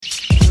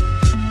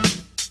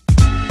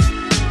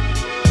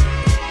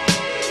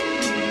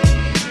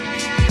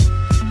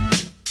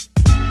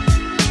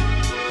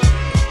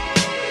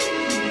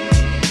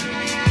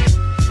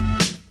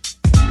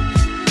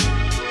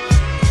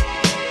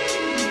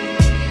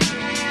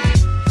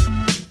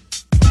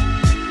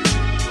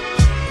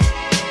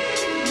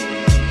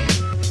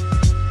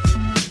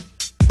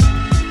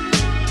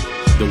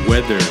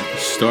weather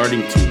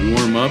starting to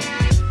warm up,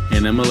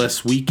 and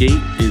MLS Week 8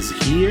 is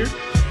here.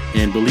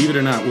 And believe it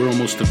or not, we're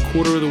almost a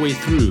quarter of the way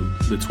through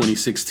the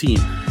 2016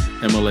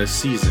 MLS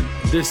season.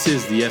 This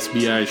is the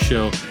SBI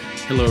Show.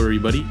 Hello,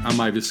 everybody.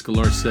 I'm Ives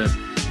Galarcep,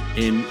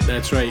 and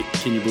that's right.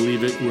 Can you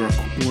believe it?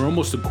 We're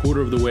almost a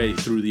quarter of the way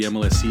through the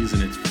MLS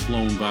season. It's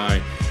flown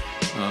by,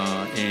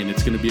 and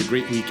it's going to be a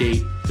great Week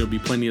 8. There'll be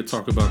plenty to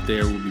talk about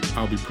there.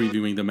 I'll be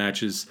previewing the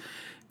matches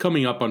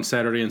coming up on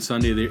Saturday and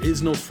Sunday. There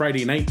is no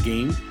Friday night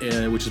game,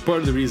 which is part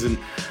of the reason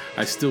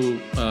I still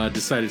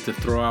decided to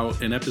throw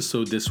out an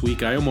episode this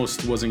week. I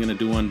almost wasn't going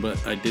to do one,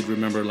 but I did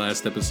remember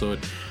last episode.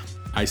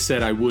 I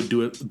said I would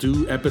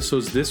do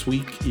episodes this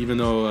week, even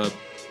though I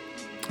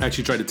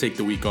actually tried to take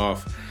the week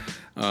off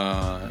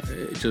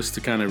just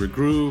to kind of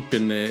regroup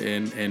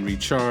and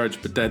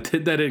recharge. But that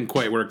didn't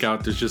quite work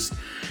out.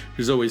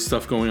 There's always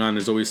stuff going on.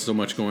 There's always so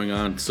much going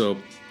on. So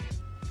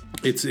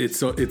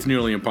it's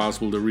nearly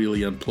impossible to really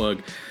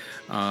unplug,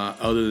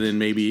 other than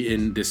maybe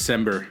in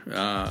December,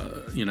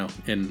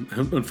 and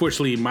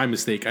unfortunately my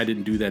mistake, I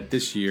didn't do that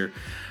this year.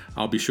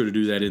 I'll be sure to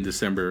do that in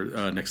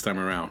December next time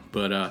around.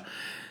 But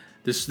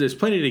there's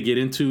plenty to get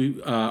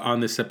into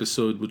on this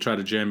episode. We'll try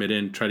to jam it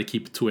in, try to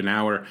keep it to an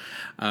hour.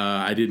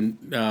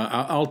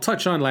 I'll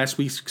touch on last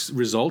week's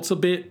results a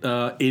bit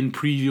in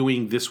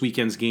previewing this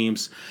weekend's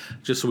games,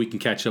 just so we can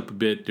catch up a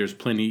bit.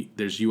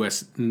 There's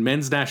U.S.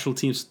 men's national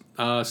team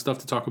stuff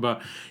to talk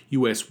about,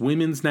 U.S.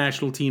 women's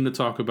national team to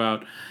talk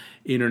about,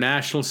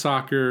 international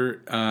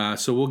soccer.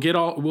 So we'll get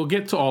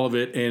to all of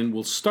it, and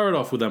we'll start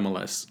off with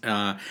MLS.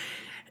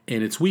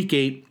 And it's Week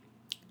 8.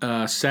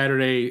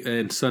 Saturday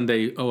and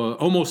Sunday,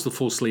 almost the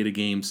full slate of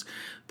games.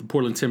 The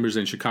Portland Timbers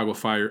and Chicago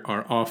Fire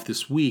are off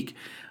this week.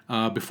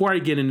 Before I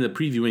get into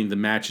previewing the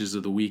matches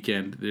of the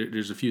weekend,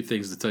 there's a few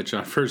things to touch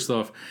on. First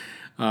off,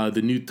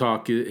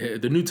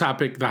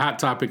 the hot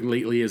topic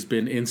lately has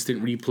been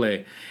instant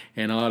replay,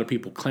 and a lot of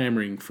people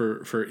clamoring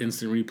for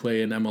instant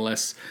replay and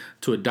MLS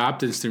to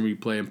adopt instant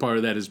replay, and part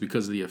of that is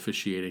because of the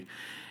officiating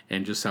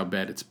and just how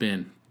bad it's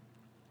been.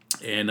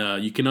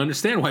 And you can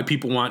understand why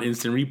people want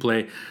instant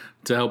replay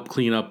to help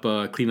clean up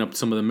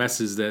some of the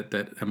messes that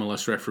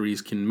MLS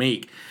referees can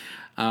make.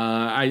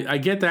 I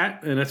get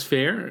that, and that's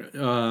fair.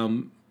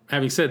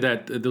 Having said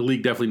that, the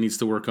league definitely needs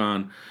to work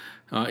on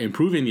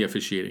improving the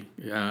officiating.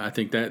 I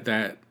think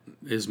that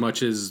as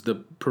much as the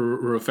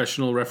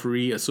Professional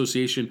Referee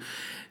Association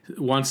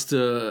wants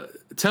to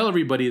tell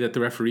everybody that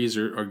the referees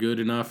are good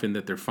enough and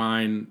that they're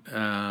fine,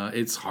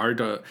 it's hard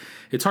to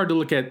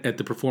look at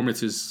the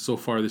performances so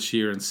far this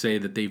year and say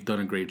that they've done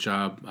a great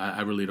job.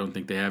 I really don't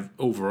think they have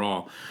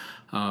overall.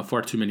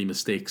 Far too many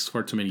mistakes,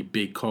 far too many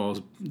big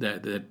calls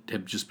that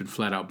have just been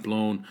flat out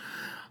blown.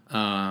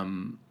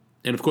 And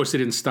of course, they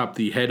didn't stop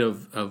the head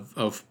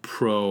of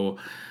Pro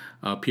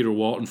Peter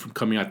Walton from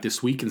coming out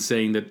this week and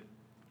saying that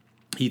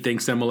he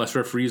thinks MLS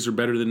referees are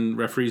better than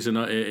referees in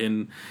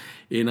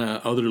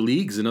other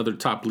leagues and other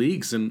top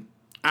leagues. And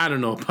I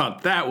don't know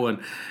about that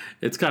one.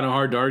 It's kind of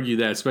hard to argue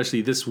that,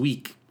 especially this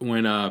week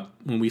when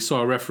we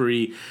saw a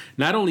referee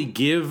not only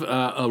give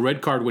a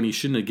red card when he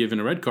shouldn't have given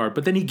a red card,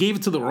 but then he gave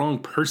it to the wrong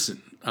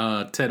person.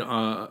 Ted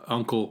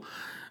Uncle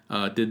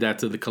did that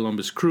to the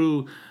Columbus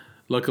Crew.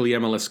 Luckily,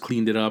 MLS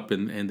cleaned it up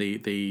and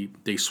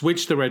they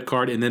switched the red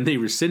card, and then they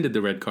rescinded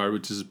the red card,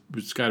 which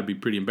got to be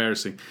pretty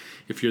embarrassing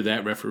if you're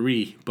that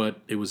referee. But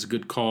it was a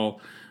good call.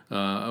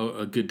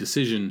 A good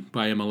decision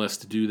by MLS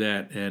to do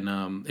that,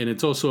 and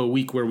it's also a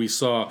week where we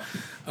saw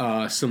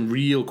some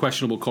real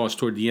questionable calls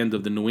toward the end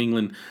of the New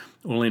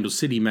England-Orlando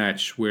City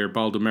match, where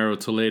Baldomero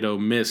Toledo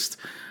missed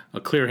a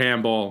clear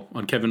handball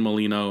on Kevin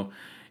Molino,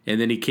 and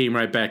then he came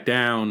right back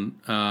down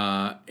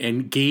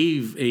and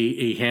gave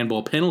a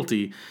handball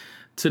penalty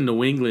to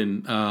New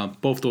England.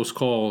 Both those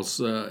calls,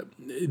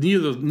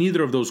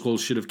 neither of those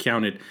goals should have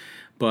counted,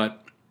 but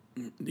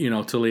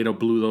Toledo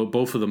blew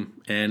both of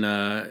them. And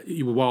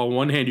while on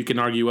one hand you can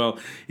argue, well,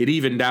 it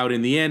evened out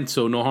in the end,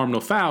 so no harm, no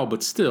foul.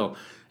 But still,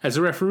 as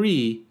a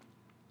referee,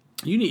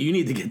 you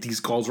need to get these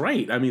calls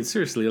right. I mean,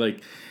 seriously,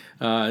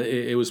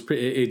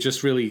 it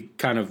just really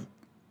kind of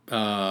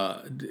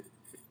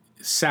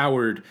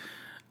soured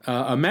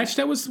a match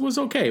that was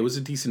okay. It was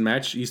a decent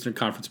match, Eastern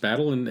Conference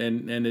battle, and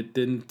it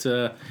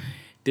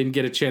didn't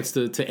get a chance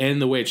to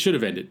end the way it should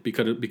have ended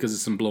because of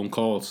some blown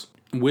calls.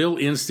 Will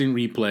instant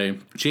replay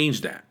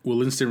change that?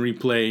 Will instant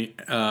replay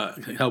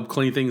help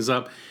clean things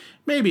up?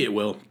 Maybe it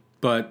will,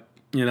 but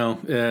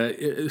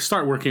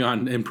start working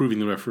on improving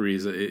the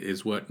referees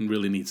is what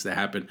really needs to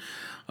happen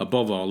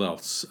above all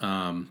else.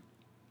 And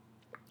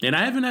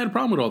I haven't had a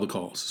problem with all the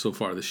calls so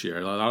far this year.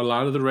 A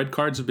lot of the red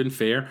cards have been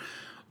fair,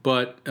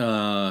 but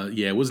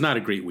it was not a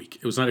great week.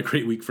 It was not a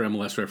great week for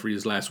MLS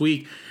referees last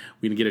week.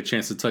 We didn't get a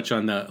chance to touch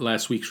on the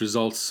last week's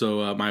results,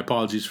 so my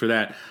apologies for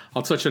that.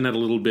 I'll touch on that a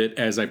little bit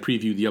as I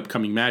preview the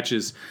upcoming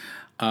matches.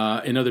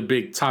 Another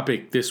big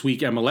topic this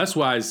week,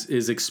 MLS-wise,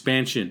 is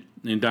expansion.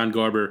 And Don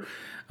Garber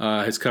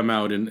has come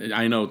out, and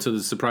I know to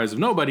the surprise of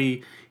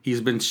nobody,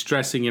 he's been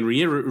stressing and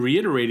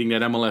reiterating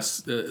that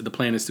MLS, the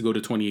plan is to go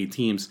to 28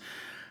 teams.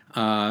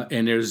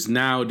 And there's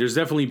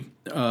definitely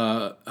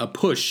a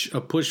push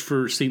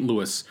for St.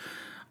 Louis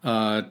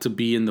to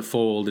be in the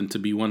fold and to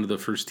be one of the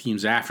first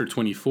teams after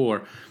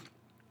 24.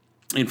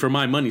 And for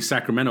my money,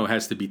 Sacramento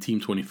has to be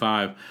Team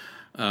 25.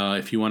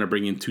 If you want to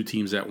bring in two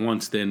teams at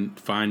once, then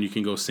fine, you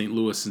can go St.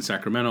 Louis and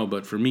Sacramento.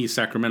 But for me,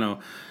 Sacramento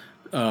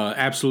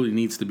absolutely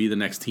needs to be the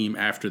next team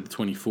after the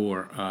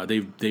 24.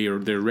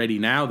 They're ready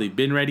now. They've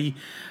been ready,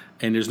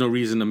 and there's no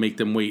reason to make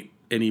them wait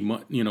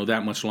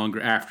that much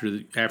longer after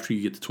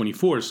you get to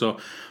 24. So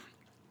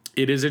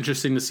it is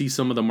interesting to see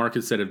some of the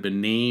markets that have been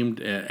named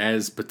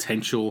as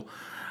potential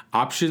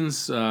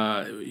options.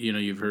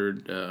 You've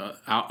heard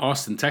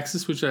Austin,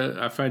 Texas, which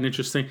I find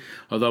interesting,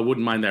 although I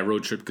wouldn't mind that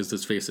road trip because,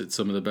 let's face it,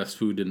 some of the best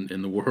food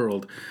in the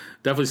world,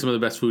 definitely some of the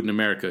best food in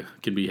America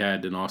can be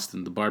had in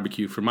Austin. The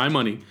barbecue, for my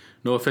money,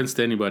 no offense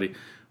to anybody,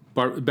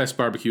 best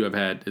barbecue I've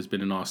had has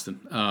been in Austin.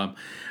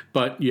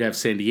 But you have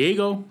San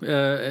Diego,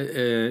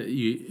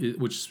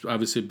 which has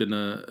obviously been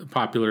a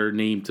popular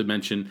name to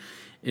mention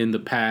in the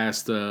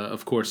past.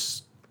 Of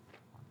course,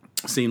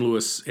 St.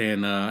 Louis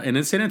and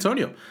then San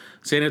Antonio.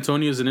 San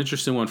Antonio is an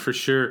interesting one for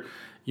sure.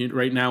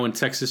 Right now in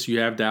Texas, you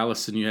have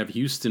Dallas and you have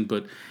Houston,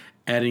 but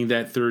adding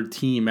that third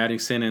team, adding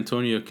San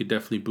Antonio, could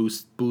definitely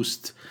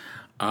boost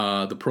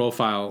the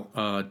profile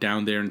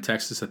down there in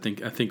Texas. I think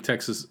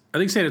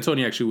San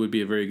Antonio actually would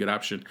be a very good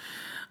option,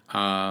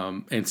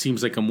 and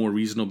seems like a more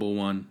reasonable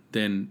one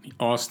than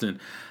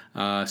Austin,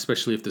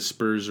 especially if the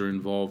Spurs are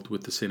involved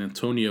with the San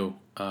Antonio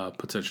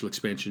potential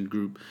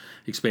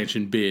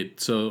expansion bid.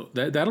 So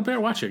that'll bear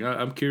watching.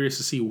 I'm curious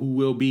to see who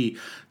will be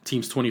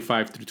teams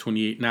 25 through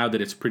 28 now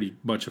that it's pretty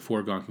much a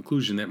foregone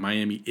conclusion that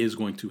Miami is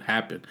going to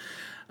happen.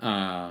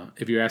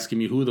 If you're asking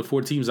me who are the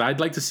four teams I'd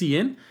like to see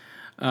in,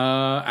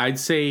 I'd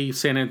say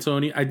San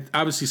Antonio,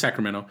 obviously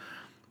Sacramento,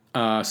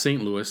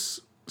 St. Louis,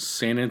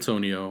 San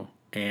Antonio,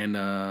 and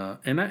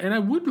I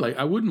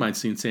wouldn't mind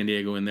seeing San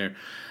Diego in there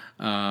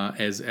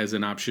as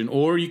an option.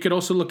 Or you could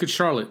also look at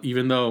Charlotte,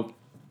 even though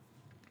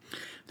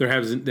there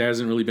hasn't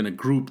really been a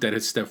group that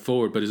has stepped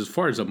forward. But as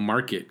far as a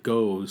market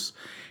goes,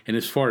 and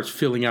as far as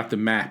filling out the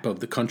map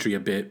of the country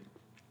a bit,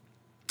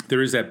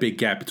 there is that big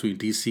gap between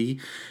DC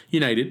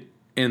United,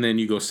 and then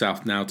you go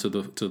south now to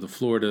the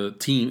Florida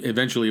team.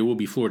 Eventually, it will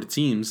be Florida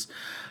teams.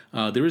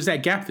 There is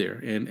that gap there,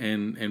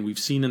 and we've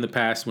seen in the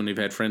past when they've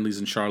had friendlies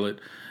in Charlotte,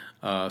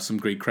 some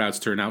great crowds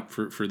turn out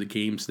for the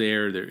games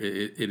there.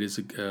 It is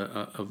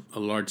a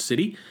large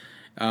city,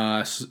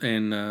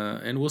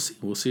 and we'll see.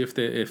 We'll see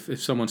if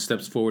someone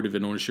steps forward, if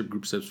an ownership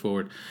group steps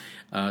forward,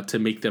 to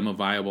make them a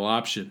viable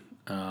option.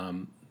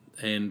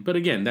 But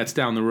again, that's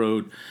down the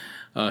road.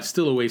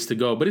 Still a ways to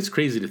go, but it's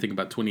crazy to think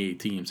about 28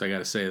 teams. I got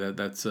to say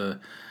that's.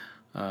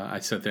 I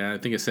said that. I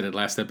think I said it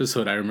last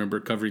episode. I remember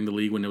covering the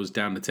league when it was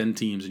down to 10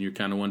 teams, and you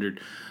kind of wondered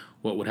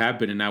what would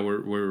happen. And now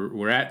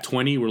we're at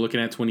 20. We're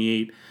looking at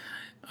 28,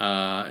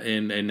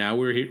 and now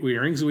we're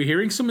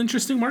hearing some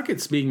interesting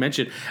markets being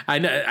mentioned.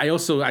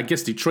 I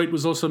guess Detroit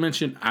was also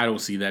mentioned. I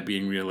don't see that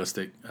being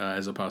realistic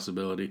as a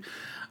possibility,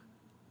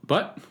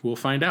 but we'll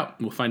find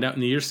out. We'll find out in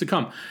the years to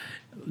come.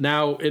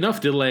 Now, enough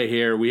delay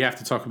here. We have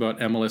to talk about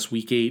MLS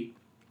Week 8.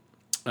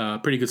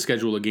 Pretty good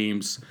schedule of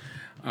games.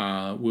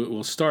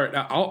 We'll start.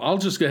 I'll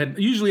just go ahead.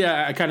 Usually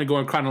I kind of go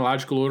in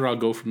chronological order. I'll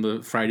go from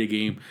the Friday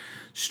game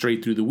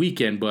straight through the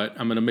weekend, but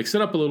I'm going to mix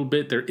it up a little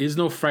bit. There is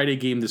no Friday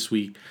game this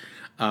week,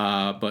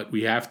 but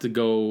we have to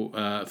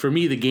go, for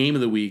me, the game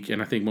of the week, and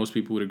I think most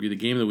people would agree, the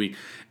game of the week,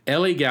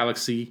 LA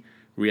Galaxy,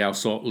 Real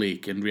Salt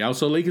Lake. And Real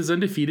Salt Lake is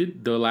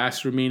undefeated, the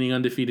last remaining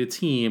undefeated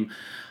team,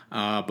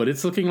 but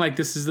it's looking like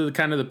this is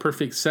the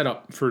perfect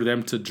setup for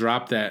them to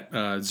drop that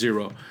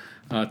 0.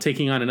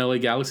 Taking on an LA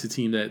Galaxy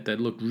team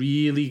that looked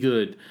really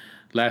good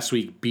last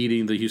week,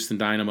 beating the Houston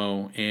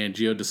Dynamo, and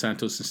Gio Dos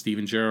Santos and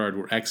Steven Gerrard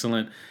were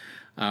excellent.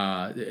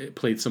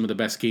 Played some of the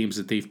best games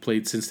that they've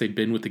played since they've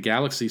been with the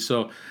Galaxy.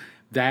 So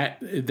that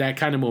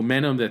kind of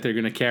momentum that they're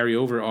going to carry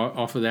over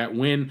off of that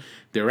win.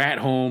 They're at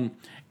home,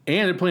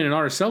 and they're playing an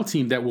RSL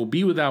team that will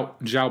be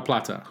without João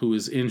Plata, who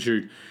is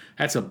injured.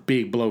 That's a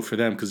big blow for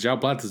them because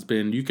João Plata's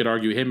been, you could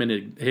argue,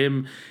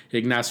 him,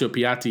 Ignacio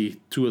Piatti,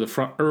 two of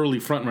the early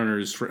front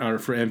runners for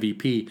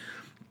MVP.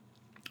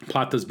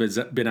 Plata's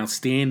been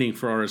outstanding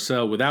for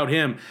RSL. Without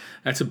him,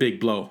 that's a big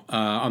blow.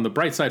 On the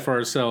bright side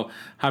for RSL,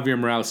 Javier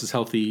Morales is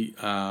healthy.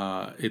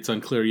 It's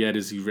unclear yet,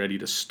 is he ready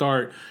to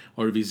start,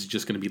 or if he's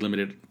just going to be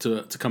limited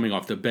to coming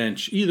off the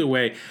bench. Either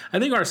way, I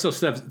think RSL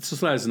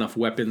still has enough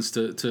weapons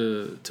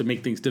to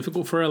make things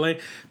difficult for LA.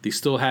 They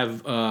still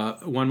have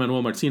Juan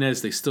Manuel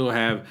Martinez. They still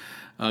have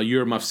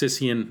Yuri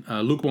Movsisyan.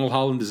 Luke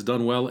Mulholland has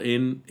done well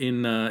in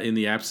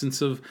the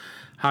absence of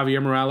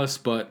Javier Morales,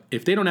 but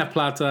if they don't have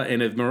Plata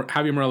and if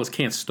Javier Morales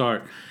can't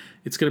start,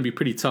 it's going to be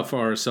pretty tough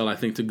for RSL, I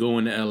think, to go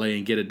into LA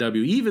and get a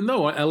W, even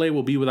though LA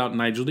will be without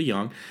Nigel de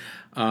Jong,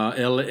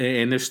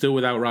 and they're still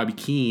without Robbie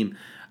Keane.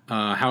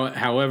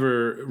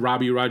 However,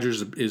 Robbie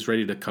Rogers is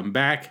ready to come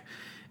back,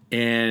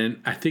 and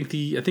I think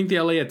the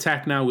LA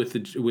attack now with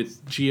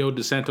Gio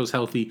Dos Santos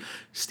healthy,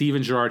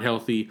 Steven Gerrard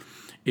healthy,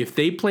 if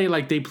they play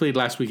like they played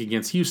last week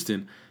against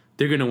Houston,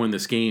 they're going to win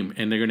this game,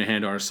 and they're going to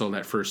hand RSL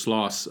that first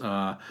loss.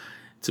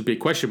 It's a big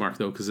question mark,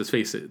 though, because let's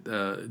face it,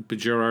 but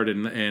Gerard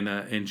and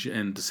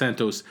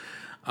DeSantos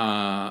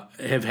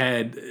have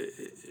had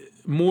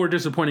more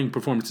disappointing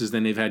performances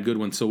than they've had good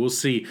ones. So we'll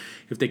see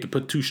if they can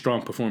put two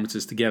strong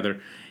performances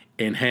together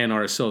and hand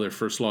RSL their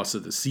first loss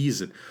of the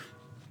season.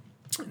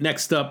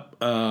 Next up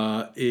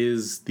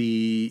is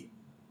the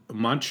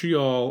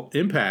Montreal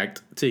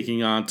Impact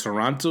taking on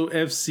Toronto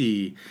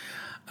FC.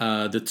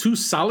 The Two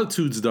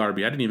Solitudes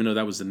Derby. I didn't even know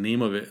that was the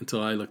name of it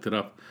until I looked it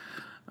up.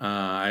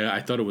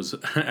 I thought it was.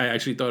 I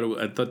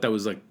thought that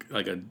was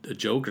like a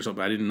joke or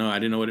something. I didn't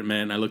know what it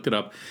meant. I looked it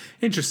up.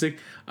 Interesting.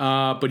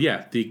 But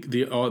yeah,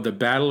 the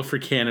battle for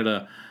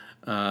Canada.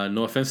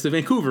 No offense to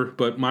Vancouver,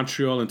 but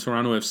Montreal and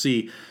Toronto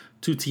FC,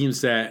 two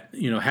teams that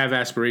have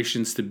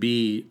aspirations to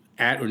be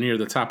at or near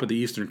the top of the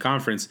Eastern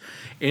Conference,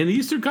 and the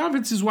Eastern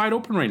Conference is wide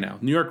open right now.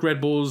 New York Red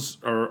Bulls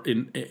are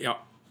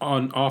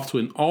off to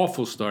an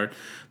awful start.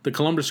 The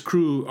Columbus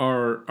Crew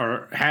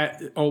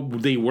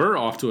they were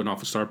off to an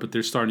awful start, but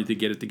they're starting to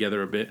get it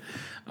together a bit.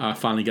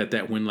 Finally got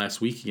that win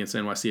last week against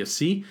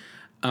NYCFC.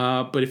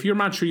 But if you're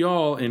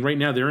Montreal and right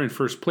now they're in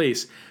first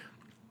place,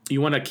 you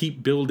want to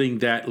keep building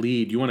that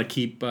lead. You want to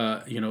keep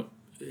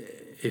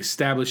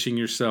establishing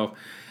yourself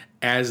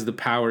as the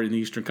power in the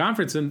Eastern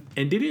Conference. And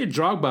Didier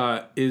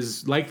Drogba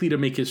is likely to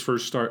make his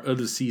first start of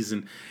the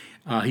season.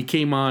 He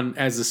came on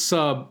as a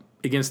sub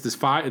against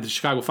the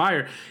Chicago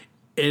Fire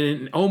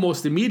and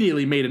almost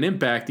immediately made an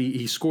impact.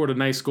 He scored a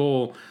nice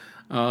goal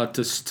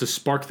to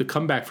spark the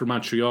comeback for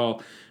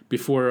Montreal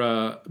before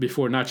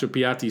Nacho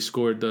Piatti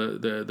scored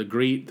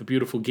the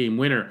beautiful game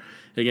winner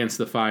against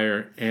the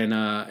Fire.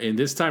 And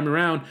this time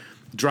around,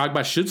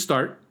 Drogba should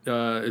start.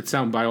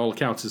 By all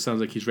accounts, it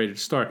sounds like he's ready to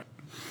start.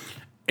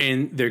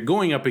 And they're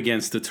going up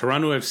against the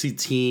Toronto FC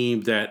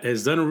team that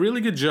has done a really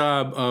good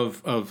job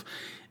of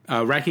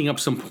racking up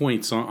some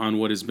points on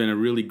what has been a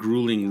really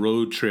grueling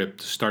road trip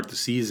to start the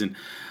season.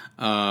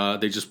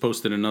 They just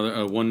posted another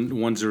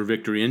 1-0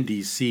 victory in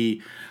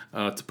DC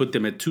to put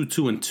them at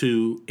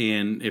 2-2-2.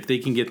 And if they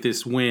can get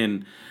this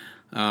win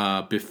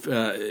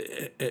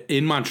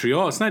in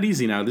Montreal, it's not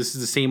easy now. This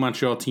is the same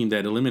Montreal team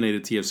that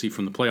eliminated TFC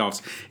from the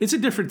playoffs. It's a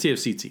different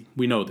TFC team.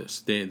 We know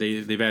this.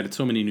 They've added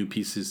so many new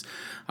pieces.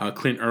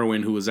 Clint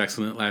Irwin, who was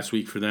excellent last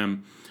week for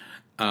them.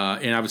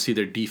 And obviously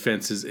their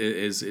defense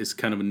is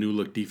kind of a new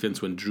look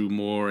defense when Drew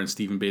Moore and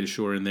Stephen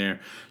Beitashour are in there.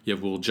 You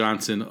have Will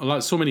Johnson.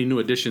 So many new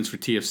additions for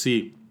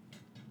TFC.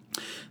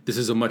 This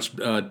is a much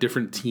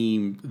different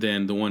team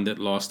than the one that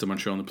lost to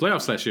Montreal in the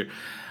playoffs last year.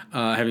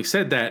 Having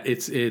said that,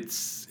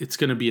 it's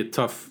going to be a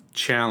tough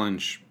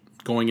challenge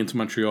going into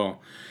Montreal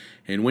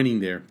and winning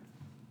there,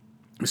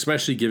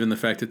 especially given the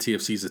fact that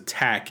TFC's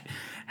attack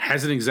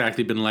hasn't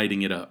exactly been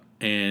lighting it up.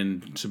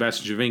 And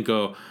Sebastian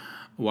Giovinco,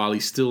 while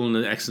he's still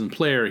an excellent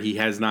player, he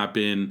has not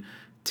been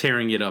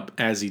tearing it up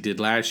as he did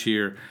last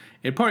year.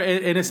 And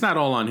it's not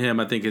all on him.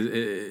 I think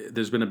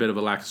there's been a bit of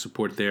a lack of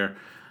support there.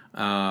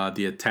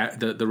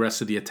 The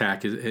rest of the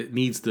attack it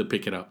needs to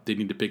pick it up. They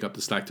need to pick up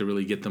the slack to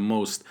really get the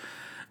most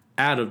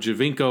out of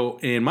Giovinco.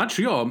 And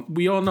Montreal,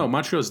 we all know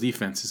Montreal's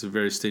defense is a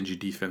very stingy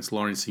defense.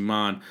 Laurent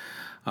Simon,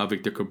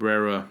 Victor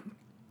Cabrera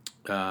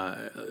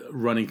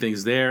running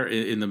things there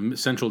in the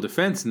central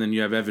defense, and then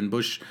you have Evan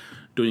Bush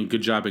doing a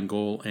good job in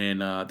goal.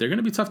 And they're going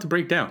to be tough to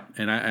break down.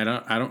 And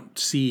I don't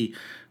see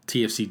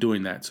TFC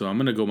doing that. So I'm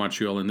going to go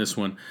Montreal in this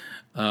one.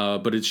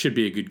 But it should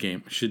be a good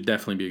game. It should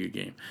definitely be a good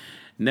game.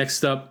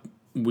 Next up,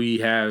 we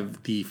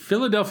have the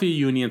Philadelphia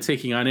Union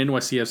taking on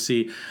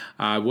NYCFC.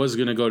 I was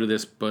going to go to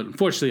this, but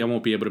unfortunately I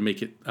won't be able to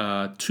make it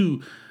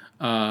to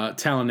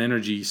Talon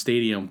Energy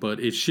Stadium,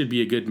 but it should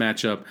be a good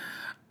matchup.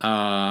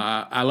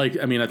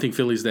 I think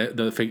Philly's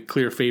the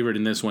clear favorite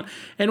in this one.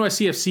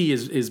 NYCFC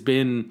has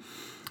been...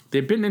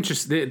 They've been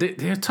interested.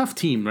 They're a tough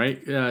team,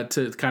 right?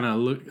 To kind of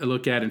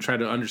look at and try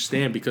to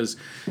understand, because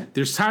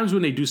there's times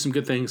when they do some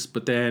good things,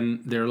 but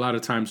then there are a lot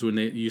of times when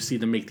you see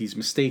them make these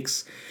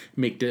mistakes.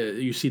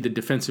 You see the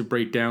defensive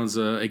breakdowns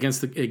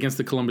against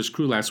the Columbus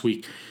Crew last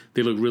week.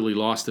 They looked really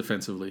lost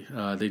defensively.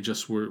 They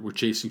just were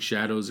chasing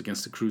shadows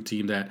against the Crew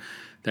team that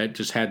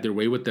just had their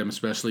way with them,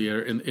 especially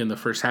in the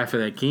first half of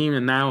that game.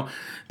 And now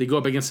they go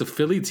up against a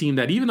Philly team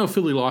that, even though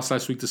Philly lost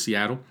last week to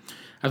Seattle,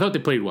 I thought they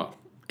played well.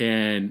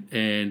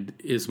 And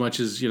as much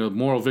as,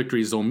 moral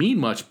victories don't mean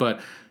much, but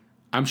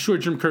I'm sure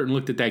Jim Curtin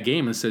looked at that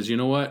game and says, you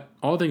know what,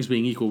 all things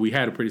being equal, we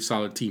had a pretty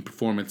solid team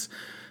performance.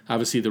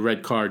 Obviously, the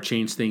red card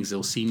changed things.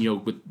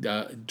 Ilsinho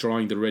with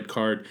drawing the red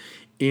card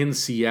in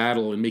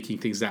Seattle and making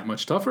things that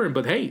much tougher.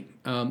 But hey,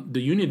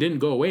 the Union didn't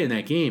go away in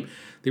that game.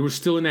 They were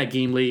still in that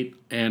game late,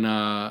 and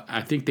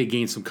I think they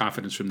gained some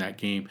confidence from that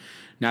game.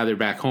 Now they're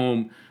back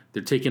home.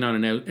 They're taking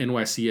on an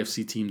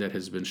NYCFC team that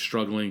has been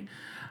struggling.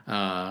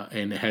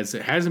 And it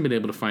hasn't been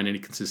able to find any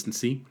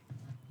consistency.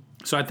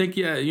 So I think,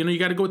 you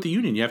got to go with the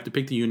Union. You have to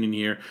pick the Union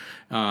here.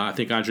 I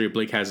think Andre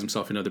Blake has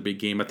himself another big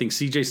game. I think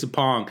CJ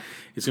Sapong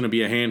is going to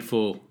be a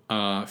handful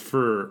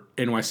for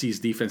NYC's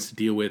defense to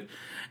deal with.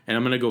 And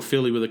I'm going to go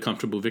Philly with a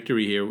comfortable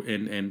victory here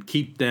and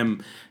keep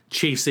them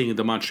chasing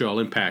the Montreal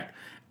Impact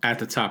at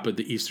the top of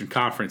the Eastern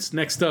Conference.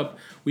 Next up,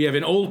 we have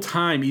an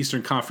old-time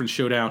Eastern Conference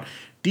showdown,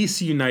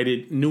 DC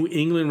United, New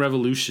England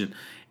Revolution.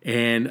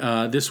 And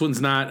this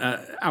one's not,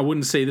 I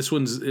wouldn't say this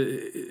one's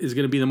is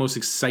going to be the most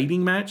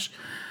exciting match,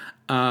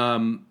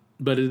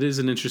 but it is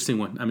an interesting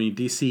one. I mean,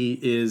 DC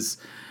is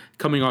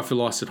coming off a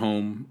loss at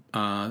home.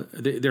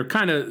 They're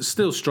kind of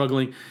still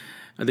struggling.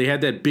 They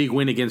had that big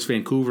win against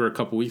Vancouver a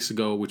couple weeks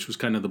ago, which was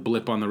kind of the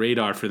blip on the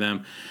radar for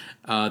them.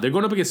 They're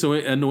going up against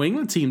a New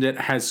England team that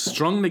has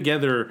strung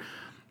together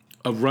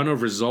a run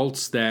of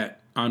results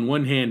that on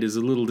one hand is a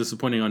little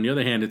disappointing. On the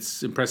other hand,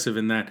 it's impressive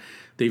in that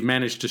they've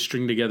managed to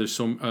string together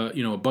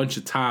a bunch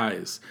of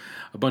ties,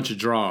 a bunch of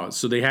draws.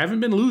 So they haven't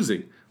been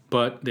losing,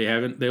 but they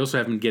also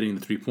haven't been getting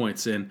the 3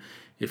 points. And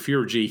if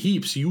you're Jay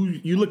Heaps,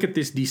 you look at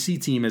this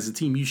DC team as a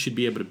team you should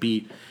be able to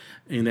beat,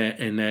 and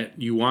that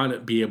you want to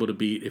be able to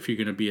beat if you're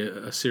going to be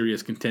a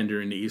serious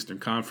contender in the Eastern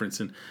Conference.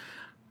 And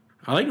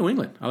I like New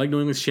England. I like New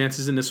England's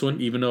chances in this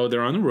one, even though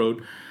they're on the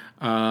road.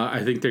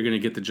 I think they're going to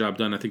get the job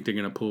done. I think they're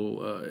going to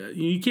pull.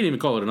 You can't even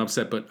call it an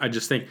upset, but I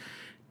just think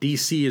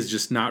DC is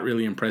just not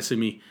really impressing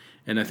me,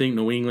 and I think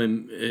New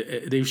England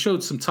they've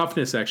showed some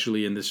toughness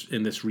actually in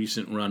this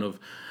recent run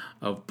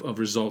of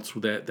results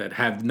that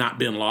have not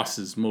been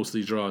losses,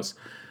 mostly draws,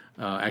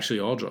 actually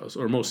all draws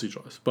or mostly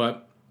draws.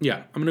 But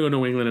yeah, I'm going to go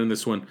New England in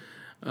this one.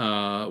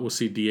 We'll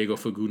see Diego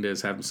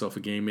Fagundes have himself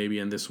a game maybe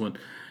in this one,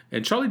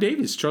 and Charlie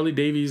Davies.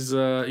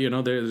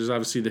 There's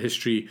obviously the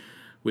history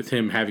with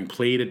him having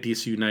played at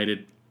DC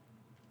United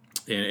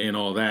and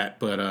all that.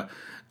 But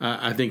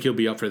I think he'll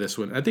be up for this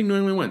one. I think New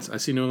England wins. I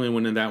see New England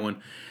winning that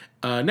one.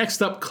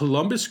 Next up,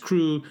 Columbus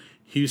Crew,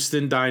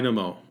 Houston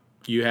Dynamo.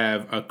 You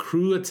have a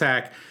Crew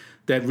attack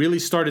that really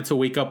started to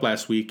wake up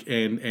last week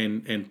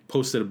and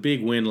posted a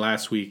big win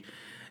last week.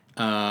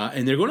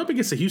 And they're going up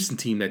against a Houston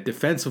team that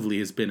defensively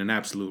has been an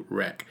absolute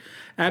wreck,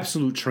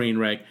 absolute train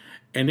wreck.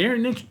 And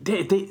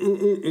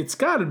it's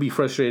got to be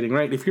frustrating,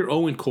 right? If you're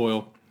Owen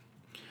Coyle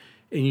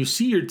and you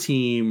see your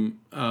team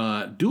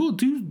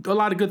do a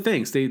lot of good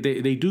things. They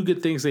do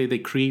good things. They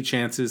create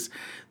chances.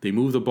 They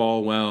move the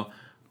ball well.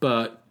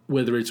 But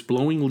whether it's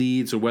blowing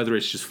leads or whether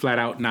it's just flat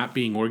out not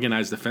being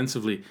organized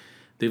defensively,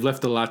 they've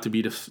left a lot to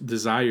be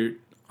desired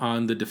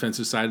on the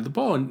defensive side of the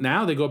ball. And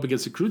now they go up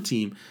against a Crew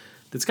team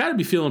that's got to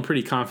be feeling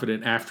pretty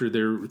confident after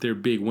their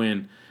big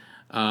win,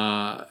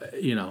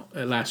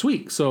 last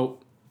week. So,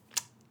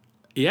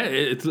 yeah,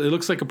 it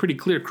looks like a pretty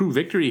clear Crew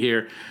victory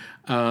here.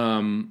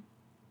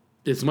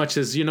 As much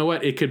as, you know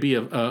what, it could be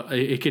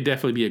it could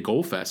definitely be a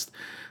goal fest,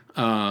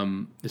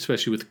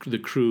 especially with the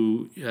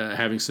Crew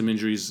having some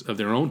injuries of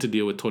their own to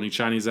deal with. Tony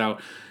Chani's out,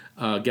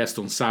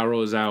 Gaston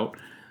Saro is out.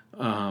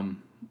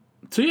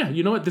 So yeah,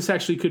 you know what, this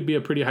actually could be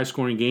a pretty high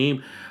scoring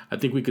game. I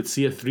think we could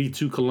see a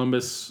 3-2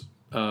 Columbus,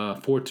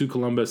 4-2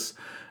 Columbus.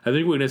 I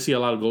think we're going to see a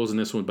lot of goals in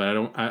this one,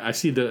 but I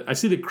see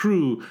the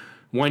Crew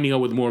winding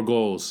up with more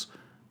goals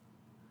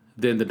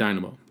than the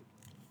Dynamo.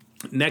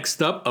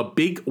 Next up, a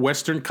big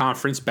Western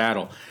Conference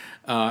battle.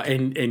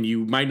 And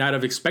you might not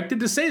have expected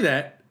to say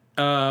that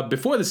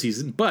before the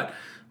season, but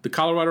the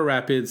Colorado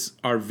Rapids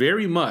are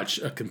very much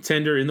a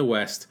contender in the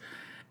West,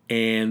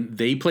 and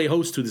they play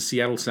host to the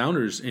Seattle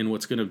Sounders in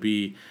what's going to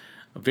be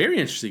a very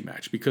interesting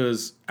match,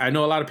 because I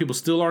know a lot of people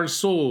still aren't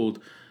sold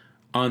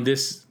on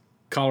this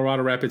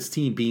Colorado Rapids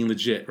team being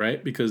legit,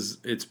 right? Because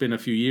it's been a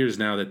few years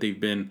now that they've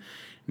been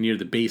near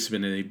the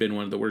basement and they've been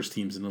one of the worst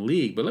teams in the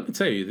league. But let me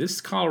tell you, this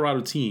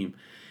Colorado team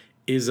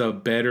is a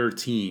better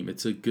team.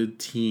 It's a good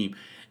team.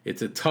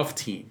 It's a tough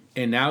team.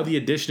 And now the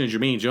addition of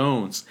Jermaine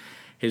Jones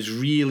has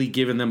really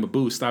given them a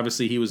boost.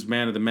 Obviously, he was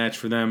man of the match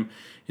for them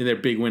in their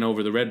big win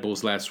over the Red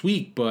Bulls last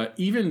week. But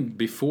even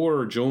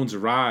before Jones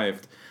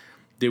arrived,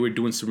 they were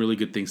doing some really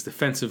good things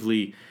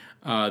defensively.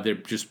 They're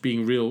just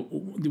being real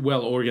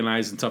well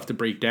organized and tough to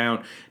break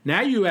down.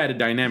 Now you add a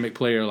dynamic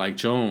player like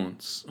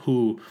Jones,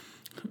 who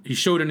he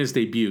showed in his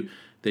debut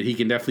that he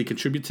can definitely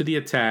contribute to the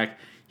attack.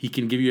 He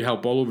can give you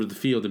help all over the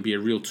field and be a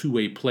real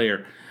two-way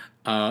player.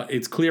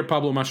 It's clear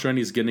Pablo Mastroeni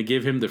is going to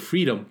give him the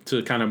freedom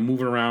to kind of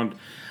move around.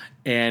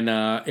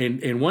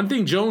 And one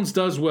thing Jones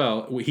does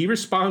well, he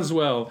responds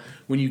well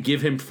when you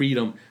give him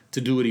freedom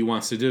to do what he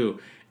wants to do.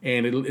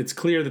 And it's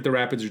clear that the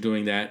Rapids are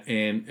doing that,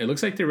 and it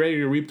looks like they're ready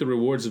to reap the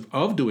rewards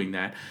of doing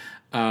that.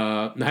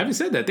 Now, having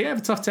said that, they have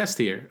a tough test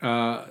here.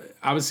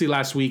 Obviously,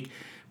 last week,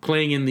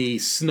 playing in the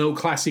Snow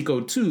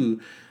Classico 2,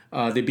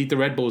 they beat the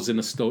Red Bulls in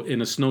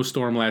a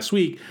snowstorm last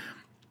week.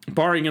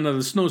 Barring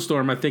another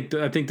snowstorm, I think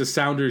the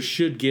Sounders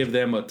should give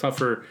them a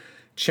tougher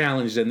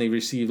challenge than they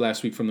received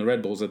last week from the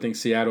Red Bulls. I think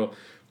Seattle.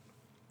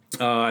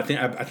 I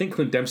think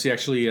Clint Dempsey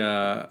actually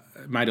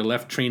might have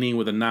left training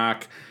with a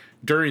knock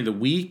during the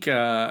week.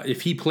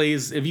 If he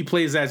plays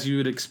as you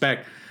would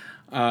expect,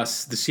 the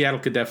Seattle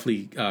could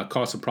definitely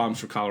cause some problems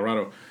for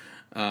Colorado.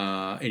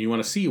 And you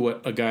want to see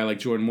what a guy like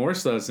Jordan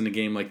Morris does in a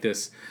game like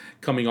this,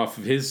 coming off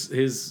of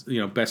his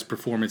best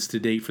performance to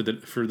date for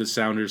the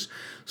Sounders,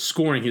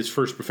 scoring his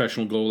first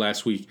professional goal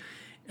last week.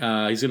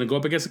 He's going to go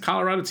up against a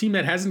Colorado team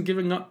that hasn't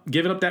given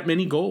up that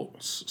many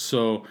goals.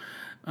 So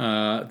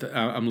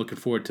I'm looking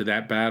forward to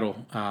that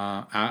battle.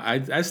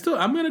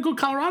 I'm going to go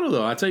Colorado,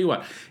 though. I'll tell you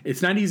what,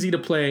 it's not easy to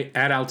play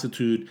at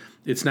altitude.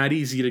 It's not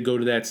easy to go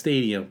to that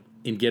stadium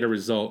and get a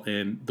result.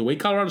 And the way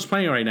Colorado's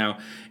playing right now,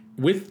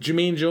 with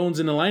Jermaine Jones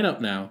in the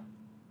lineup now,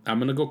 I'm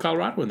going to go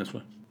Colorado in this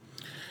one.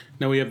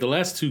 Now we have the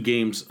last two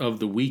games of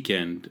the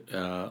weekend.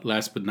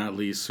 Last but not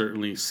least,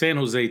 certainly San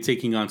Jose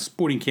taking on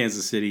Sporting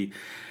Kansas City.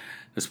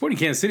 The Sporting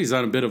Kansas City's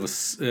on a bit of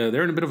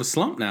they're in a bit of a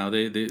slump now.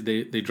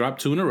 They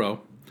dropped 2 in a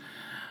row.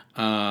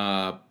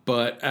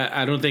 But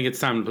I don't think it's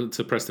time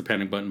to press the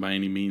panic button by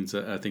any means.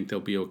 I think they'll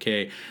be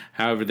okay.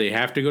 However, they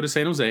have to go to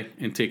San Jose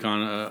and take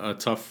on a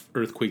tough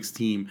Earthquakes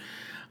team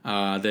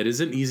that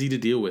isn't easy to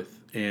deal with.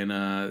 And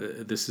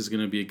this is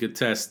going to be a good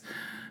test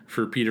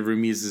for Peter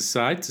Vermees'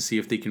 side to see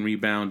if they can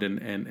rebound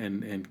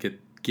and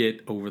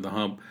get over the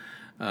hump.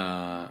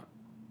 And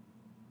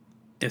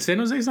San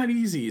Jose is not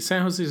easy.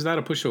 San Jose is not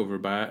a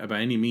pushover by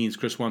any means.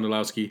 Chris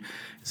Wondolowski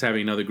is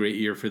having another great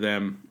year for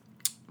them.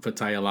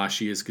 Fatai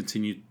Alashi is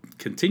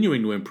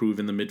continuing to improve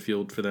in the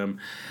midfield for them.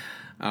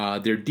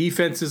 Their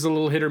defense is a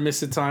little hit or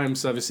miss at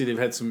times. Obviously, they've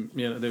had some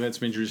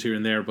injuries here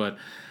and there, but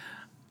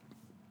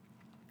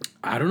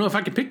I don't know if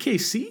I can pick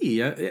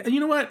KC. You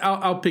know what?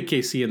 I'll pick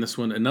KC in this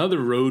one. Another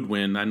road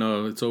win. I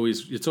know it's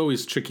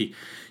always tricky.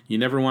 You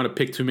never want to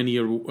pick too many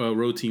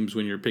road teams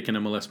when you're picking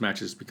MLS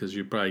matches because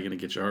you're probably going to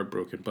get your heart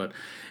broken. But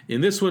in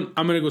this one,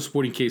 I'm going to go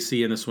Sporting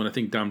KC in this one. I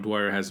think Dom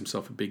Dwyer has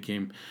himself a big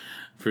game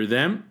for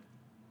them.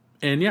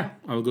 And yeah,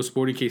 I'll go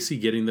Sporting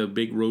KC getting the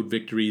big road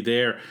victory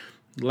there.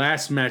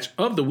 Last match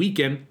of the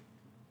weekend,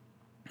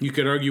 you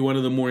could argue one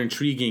of the more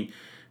intriguing,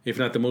 if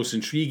not the most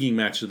intriguing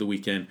match of the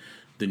weekend.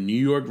 The New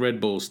York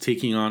Red Bulls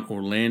taking on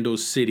Orlando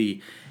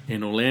City.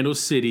 And Orlando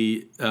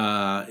City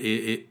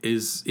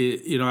obviously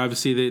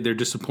they're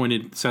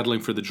disappointed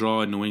settling for the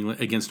draw in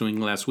against New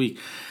England last week.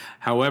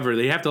 However,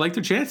 they have to like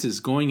their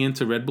chances going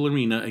into Red Bull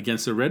Arena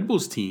against a Red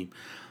Bulls team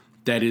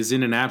that is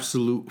in an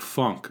absolute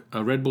funk.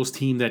 A Red Bulls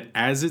team that,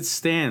 as it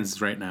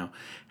stands right now,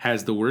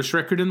 has the worst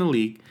record in the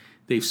league.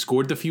 They've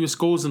scored the fewest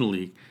goals in the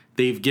league.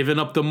 They've given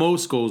up the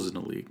most goals in the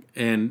league.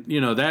 And,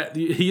 that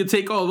you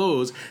take all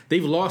those,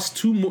 they've lost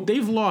two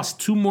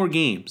more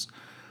games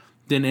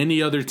than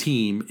any other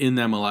team in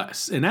the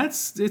MLS. And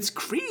it's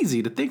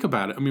crazy to think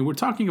about it. I mean, we're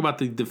talking about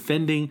the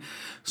defending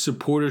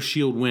Supporter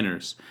Shield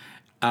winners.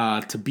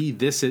 To be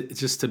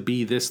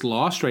this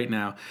lost right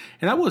now.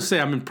 And I will say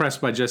I'm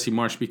impressed by Jesse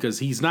Marsch because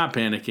he's not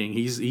panicking.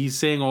 He's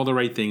saying all the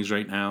right things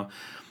right now.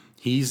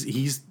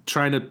 He's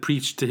trying to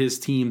preach to his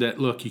team that,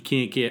 look, you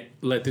can't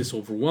let this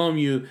overwhelm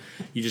you.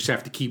 You just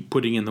have to keep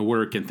putting in the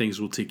work and things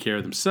will take care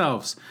of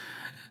themselves.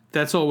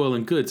 That's all well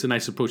and good. It's a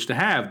nice approach to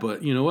have,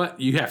 but you know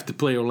what? You have to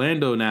play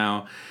Orlando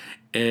now.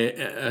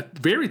 A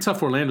very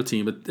tough Orlando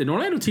team, but an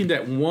Orlando team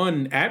that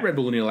won at Red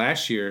Bull Arena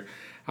last year.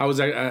 I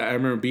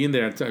remember being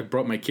there. I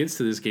brought my kids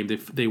to this game.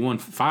 They won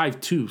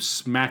 5-2,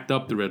 smacked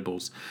up the Red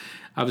Bulls.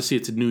 Obviously,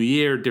 it's a new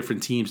year,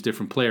 different teams,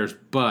 different players,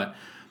 but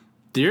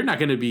they're not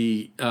going to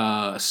be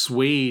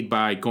swayed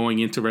by going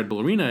into Red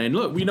Bull Arena. And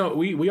look,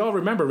 we all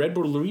remember Red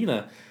Bull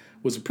Arena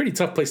was a pretty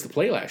tough place to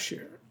play last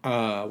year.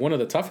 One of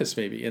the toughest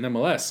maybe in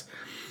MLS.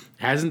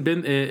 Hasn't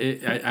been.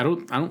 I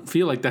don't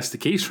feel like that's the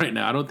case right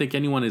now. I don't think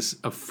anyone is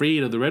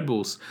afraid of the Red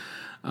Bulls.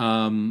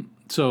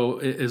 So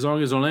as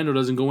long as Orlando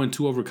doesn't go in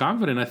too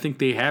overconfident, I think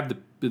they have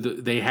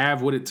they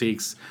have what it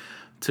takes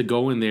to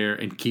go in there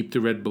and keep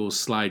the Red Bulls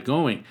slide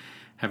going.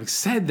 Having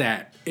said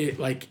that,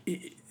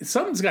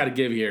 something's got to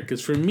give here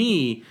because for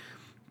me,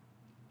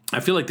 I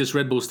feel like this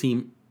Red Bulls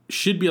team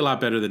should be a lot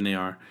better than they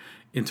are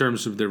in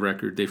terms of their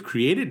record. They've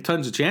created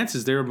tons of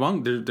chances.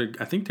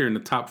 I think they're in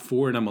the top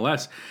 4 in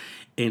MLS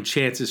in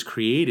chances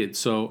created.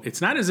 So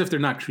it's not as if they're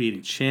not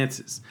creating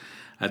chances.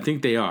 I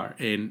think they are,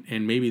 and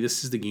maybe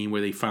this is the game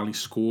where they finally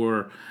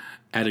score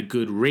at a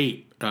good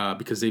rate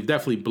because they've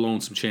definitely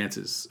blown some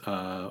chances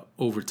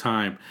over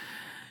time.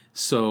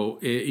 So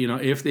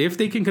if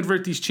they can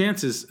convert these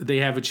chances, they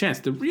have a chance.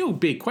 The real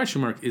big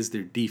question mark is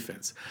their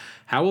defense.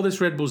 How will this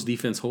Red Bulls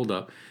defense hold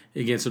up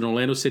against an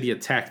Orlando City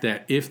attack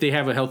that, if they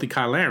have a healthy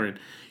Kyle Larin,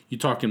 you're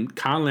talking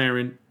Kyle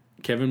Larin,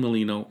 Kevin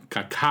Molino,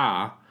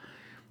 Kaká,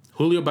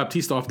 Julio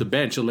Baptista off the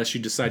bench, unless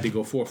you decide to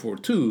go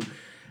 4-4-2.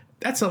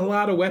 That's a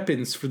lot of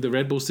weapons for the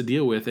Red Bulls to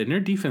deal with, and their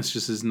defense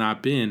just has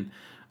not been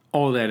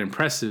all that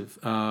impressive.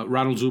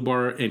 Ronald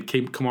Zubar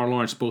and Kamar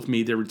Lawrence both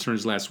made their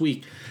returns last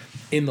week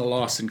in the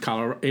loss in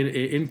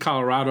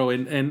Colorado,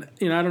 and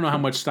I don't know how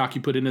much stock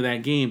you put into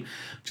that game,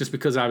 just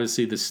because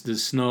obviously the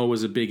snow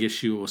was a big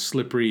issue. It was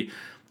slippery.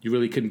 You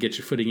really couldn't get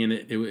your footing in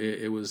it.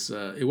 It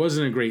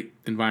wasn't a great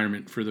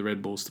environment for the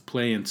Red Bulls to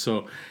play in.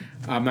 So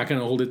I'm not going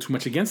to hold it too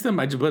much against them.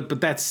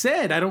 But that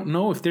said, I don't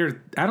know if their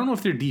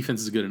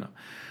defense is good enough.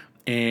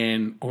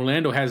 And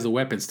Orlando has the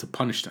weapons to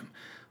punish them.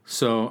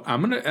 So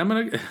I'm gonna.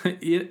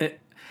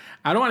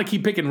 I don't want to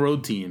keep picking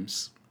road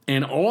teams,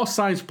 and all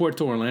signs point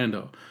to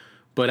Orlando,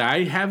 but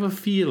I have a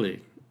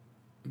feeling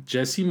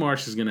Jesse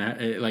Marsch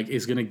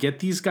is gonna get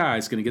these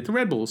guys, gonna get the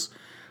Red Bulls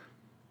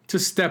to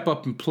step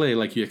up and play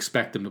like you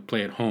expect them to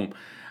play at home.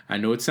 I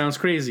know it sounds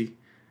crazy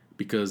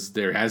because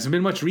there hasn't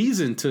been much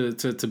reason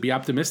to be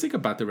optimistic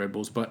about the Red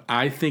Bulls. But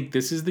I think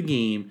this is the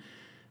game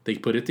they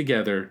put it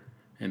together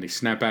and they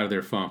snap out of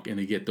their funk and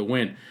they get the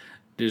win.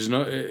 There's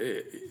no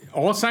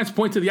all signs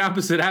point to the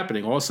opposite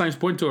happening. All signs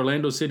point to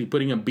Orlando City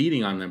putting a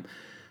beating on them.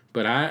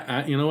 But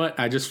I you know what?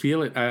 I just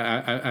feel it.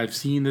 I've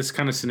seen this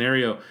kind of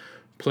scenario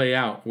play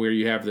out where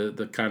you have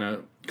the kind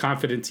of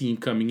confident team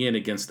coming in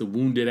against the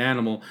wounded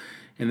animal,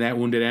 and that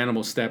wounded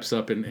animal steps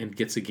up and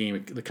gets a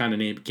game, the kind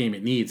of game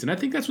it needs. And I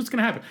think that's what's going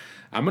to happen.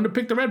 I'm going to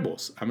pick the Red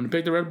Bulls. I'm going to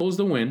pick the Red Bulls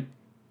to win.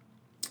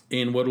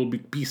 And what will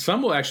be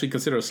some will actually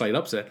consider a slight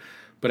upset,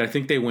 but I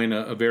think they win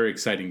a very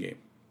exciting game.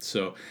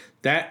 So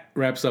that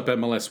wraps up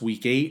MLS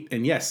Week 8.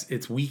 And yes,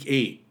 it's Week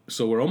 8.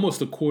 So we're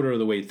almost a quarter of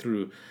the way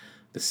through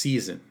the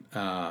season.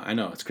 I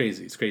know, it's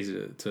crazy. It's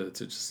crazy to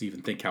just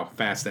even think how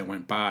fast that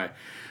went by.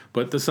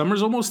 But the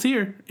summer's almost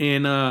here.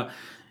 And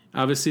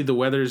obviously the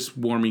weather's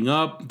warming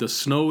up. The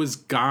snow is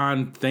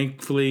gone,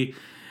 thankfully,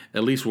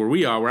 at least where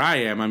we are, where I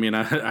am. I mean,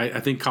 I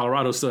think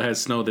Colorado still has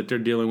snow that they're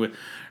dealing with,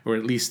 or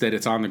at least that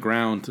it's on the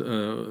ground.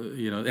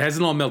 It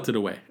hasn't all melted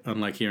away,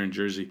 unlike here in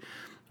Jersey,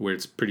 where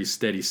it's pretty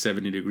steady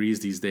 70 degrees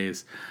these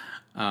days.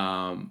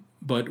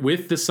 But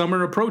with the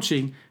summer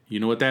approaching, you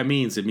know what that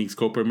means. It means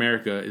Copa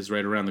America is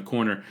right around the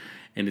corner,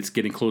 and it's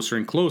getting closer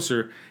and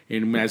closer.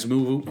 And as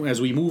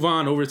we move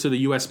on over to the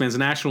U.S. men's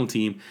national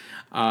team,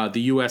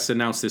 the U.S.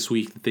 announced this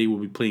week that they will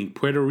be playing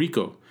Puerto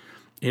Rico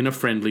in a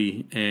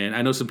friendly. And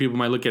I know some people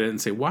might look at it and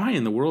say, why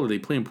in the world are they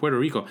playing Puerto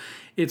Rico?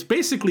 It's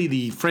basically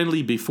the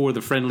friendly before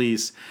the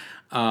friendlies.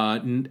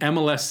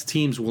 MLS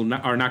teams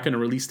are not going to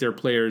release their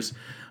players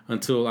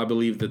until, I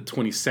believe, the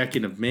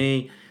 22nd of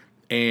May.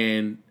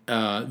 And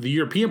the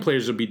European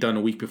players will be done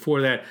a week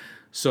before that.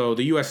 So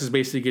the U.S. is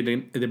basically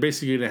going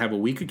to have a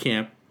week of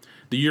camp.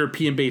 The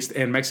European-based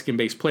and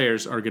Mexican-based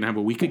players are going to have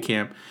a week of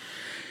camp.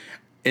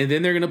 And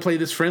then they're going to play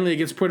this friendly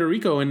against Puerto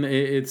Rico. And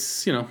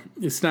it's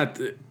not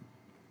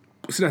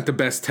the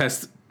best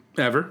test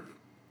ever.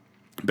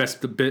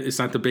 It's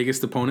not the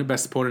biggest opponent,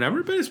 best opponent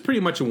ever, but it's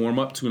pretty much a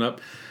warm-up, tune-up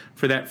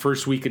for that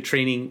first week of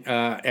training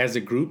as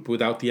a group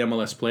without the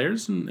MLS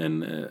players. And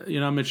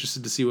I'm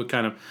interested to see what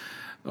kind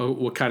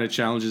of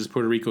challenges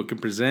Puerto Rico can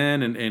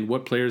present and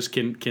what players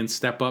can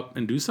step up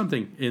and do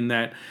something in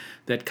that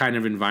kind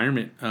of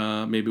environment.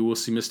 Maybe we'll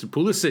see Mr.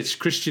 Pulisic,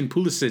 Christian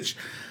Pulisic,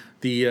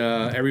 the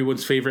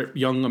everyone's favorite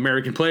young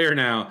American player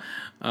now.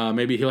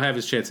 Maybe he'll have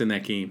his chance in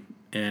that game.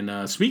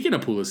 And speaking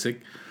of Pulisic,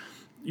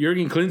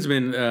 Jurgen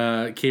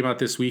Klinsmann came out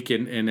this week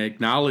and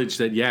acknowledged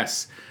that,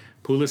 yes,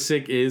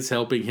 Pulisic is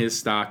helping his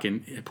stock,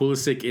 and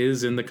Pulisic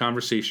is in the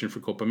conversation for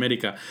Copa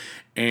America.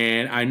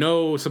 And I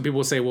know some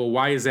people say, well,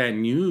 why is that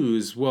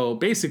news? Well,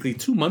 basically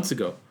 2 months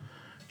ago,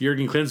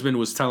 Jurgen Klinsmann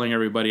was telling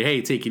everybody,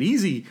 hey, take it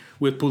easy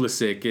with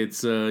Pulisic.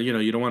 It's,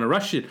 you don't want to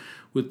rush it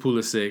with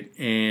Pulisic.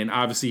 And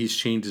obviously he's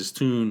changed his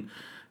tune.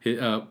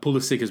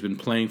 Pulisic has been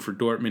playing for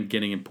Dortmund,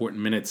 getting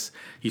important minutes.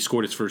 He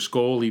scored his first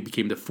goal. He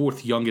became the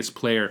fourth youngest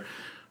player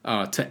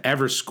to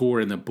ever score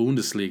in the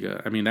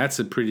Bundesliga. I mean, that's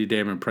a pretty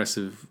damn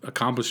impressive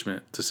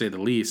accomplishment, to say the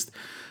least.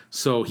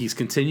 So he's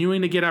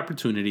continuing to get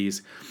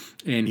opportunities,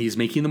 and he's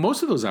making the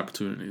most of those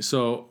opportunities.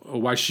 So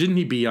why shouldn't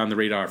he be on the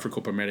radar for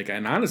Copa America?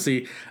 And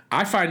honestly,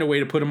 I find a way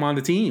to put him on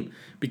the team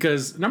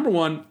because, number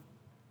one,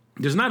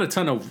 there's not a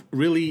ton of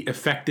really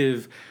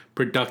effective,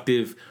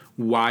 productive,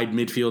 wide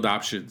midfield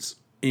options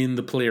in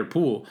the player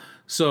pool.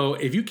 So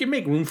if you can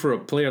make room for a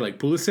player like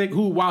Pulisic,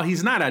 who, while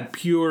he's not a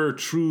pure,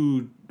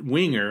 true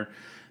winger,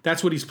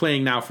 that's what he's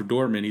playing now for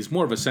Dortmund. He's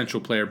more of a central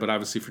player, but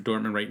obviously for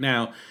Dortmund right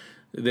now,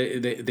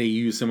 they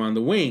use him on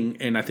the wing,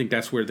 and I think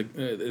that's where the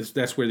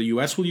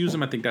U.S. will use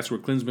him. I think that's where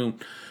Klinsmann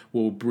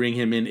will bring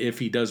him in if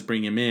he does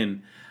bring him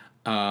in.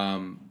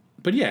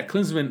 But yeah,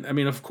 Klinsmann, I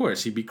mean, of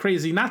course, he'd be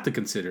crazy not to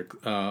consider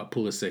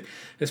Pulisic,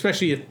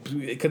 especially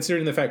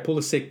considering the fact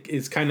Pulisic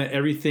is kind of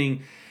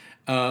everything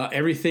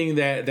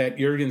that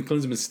Jurgen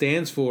Klinsmann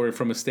stands for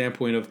from a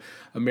standpoint of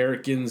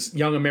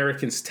young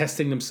Americans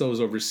testing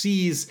themselves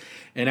overseas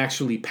and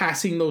actually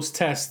passing those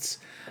tests.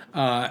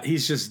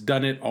 He's just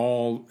done it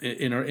all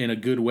in a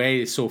good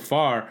way so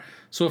far.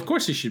 So, of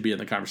course, he should be in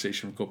the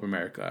conversation for Copa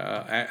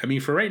America. I mean,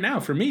 for right now,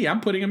 for me,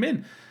 I'm putting him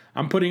in.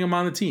 I'm putting him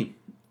on the team.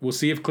 We'll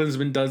see if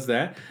Klinsmann does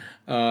that.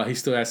 He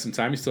still has some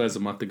time. He still has a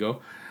month to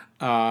go.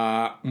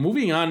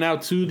 Moving on now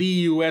to the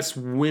U.S.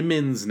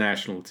 women's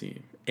national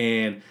team.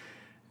 And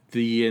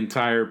the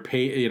entire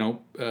pay,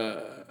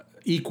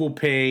 equal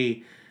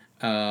pay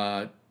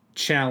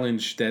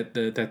challenge that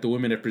the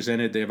women have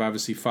presented. They've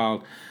obviously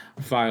filed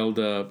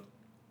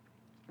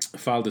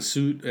a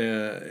suit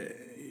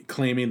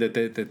claiming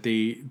that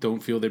they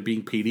don't feel they're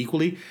being paid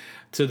equally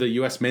to the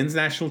U.S. men's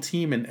national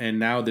team, and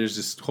now there's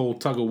this whole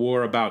tug of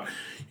war about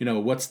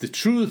what's the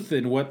truth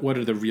and what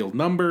are the real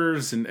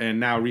numbers, and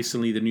now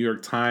recently the New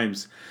York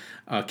Times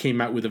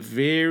came out with a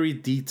very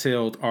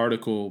detailed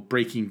article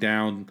breaking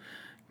down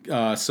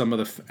some of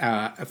the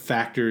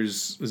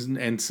factors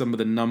and some of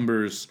the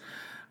numbers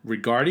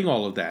regarding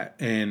all of that.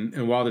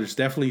 And while there's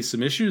definitely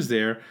some issues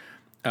there,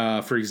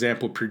 For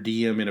example, per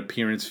diem and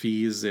appearance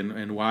fees,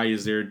 and why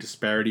is there a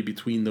disparity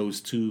between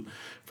those two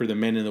for the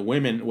men and the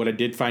women? What I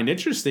did find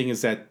interesting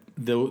is that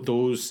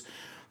those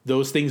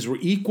things were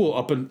equal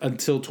up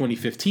until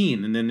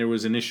 2015, and then there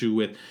was an issue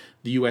with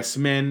the U.S.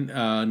 men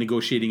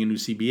negotiating a new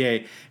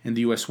CBA and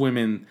the U.S.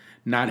 women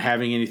not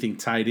having anything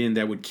tied in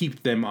that would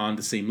keep them on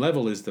the same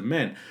level as the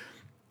men.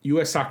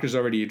 U.S. Soccer's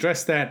already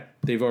addressed that.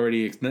 They've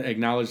already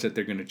acknowledged that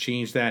they're going to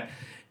change that.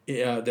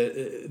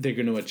 That they're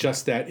going to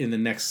adjust that in the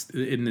next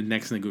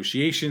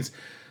negotiations.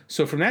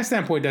 So from that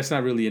standpoint, that's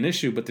not really an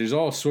issue. But there's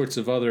all sorts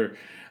of other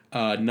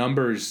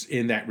numbers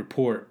in that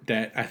report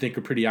that I think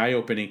are pretty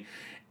eye-opening.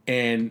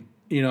 And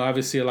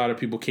obviously, a lot of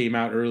people came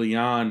out early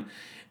on,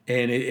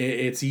 and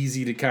it's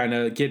easy to kind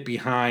of get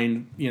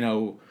behind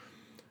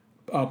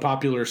a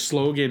popular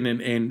slogan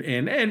and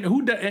who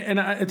and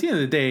at the end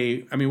of the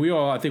day, I mean,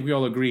 I think we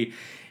all agree,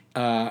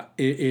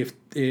 if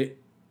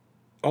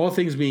all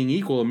things being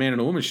equal, a man and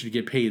a woman should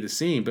get paid the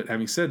same. But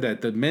having said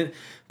that,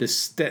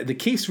 the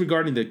case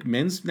regarding the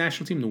men's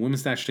national team and the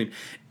women's national team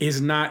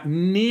is not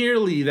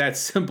nearly that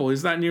simple.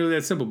 It's not nearly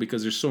that simple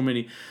because there's so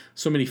many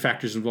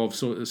factors involved,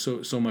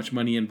 so much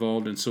money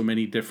involved, and so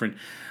many different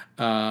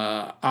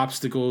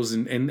obstacles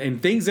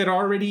and things that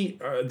already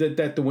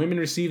that the women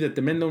receive that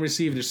the men don't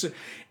receive.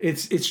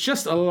 It's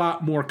just a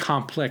lot more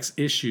complex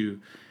issue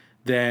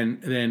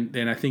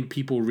than I think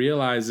people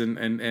realize,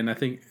 and I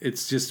think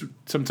it's just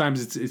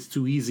sometimes it's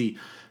too easy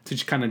to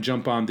just kind of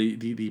jump on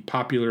the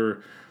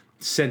popular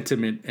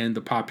sentiment and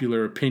the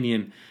popular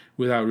opinion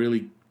without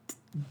really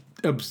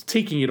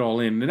taking it all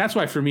in. And that's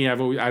why for me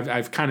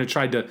I've kind of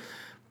tried to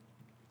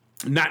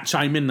not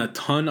chime in a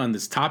ton on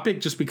this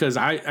topic, just because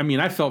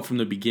I felt from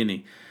the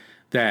beginning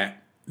that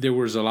there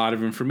was a lot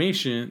of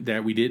information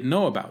that we didn't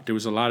know about. There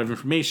was a lot of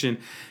information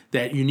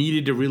that you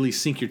needed to really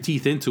sink your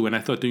teeth into. And I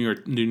thought the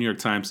New York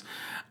Times,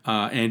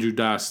 Andrew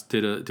Das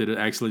did an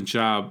excellent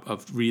job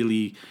of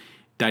really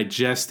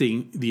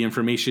digesting the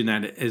information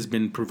that has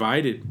been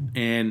provided.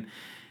 And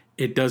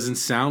it doesn't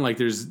sound like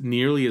there's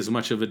nearly as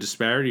much of a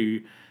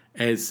disparity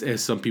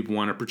as some people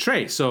want to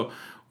portray. So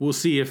we'll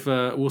see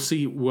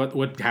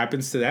what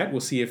happens to that.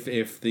 We'll see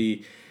if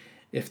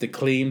the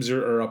claims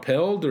are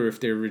upheld or if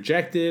they're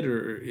rejected,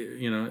 or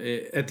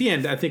at the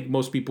end, I think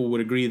most people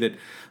would agree that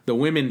the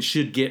women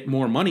should get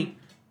more money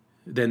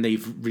than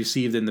they've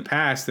received in the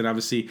past, and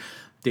obviously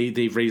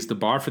they've raised the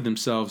bar for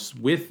themselves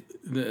with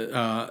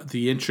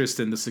the interest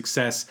and the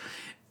success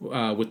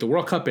with the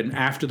World Cup and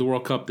after the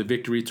World Cup, the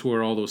victory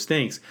tour, all those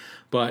things.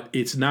 But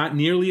it's not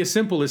nearly as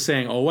simple as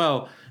saying, oh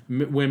well,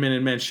 women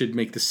and men should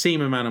make the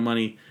same amount of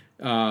money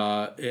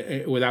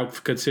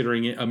without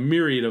considering a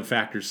myriad of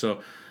factors.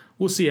 So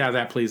we'll see how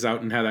that plays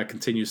out and how that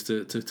continues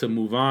to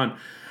move on.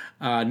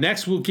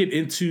 Next, we'll get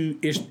into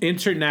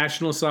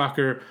international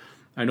soccer.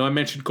 I know I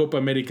mentioned Copa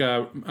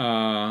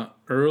America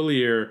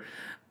earlier.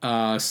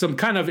 Some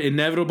kind of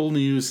inevitable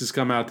news has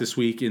come out this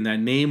week in that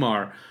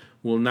Neymar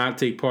will not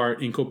take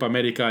part in Copa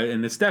America,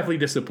 and it's definitely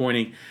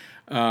disappointing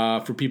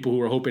for people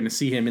who are hoping to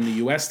see him in the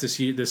U.S.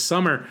 this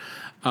summer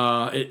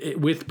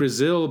with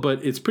Brazil.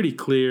 But it's pretty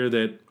clear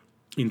that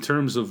in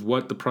terms of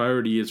what the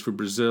priority is for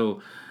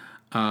Brazil,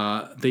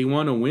 they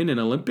want to win an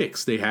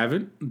Olympics. They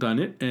haven't done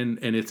it, and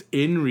it's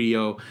in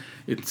Rio.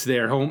 It's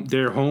their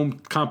home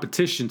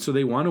competition, so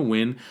they want to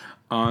win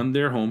on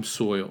their home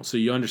soil. So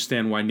you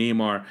understand why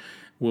Neymar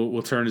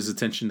will turn his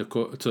attention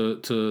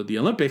to the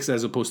Olympics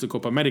as opposed to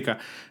Copa America.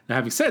 Now,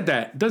 having said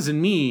that, doesn't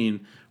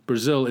mean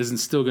Brazil isn't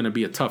still going to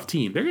be a tough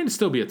team. They're going to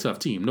still be a tough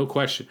team, no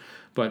question.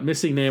 But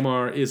missing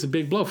Neymar is a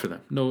big blow for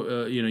them.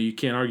 No, you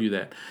can't argue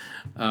that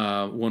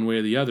one way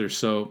or the other.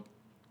 So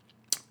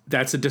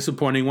that's a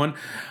disappointing one.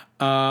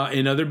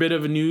 Another bit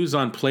of news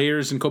on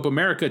players in Copa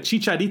America.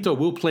 Chicharito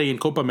will play in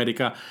Copa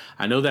America.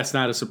 I know that's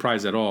not a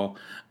surprise at all.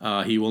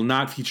 He will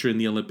not feature in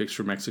the Olympics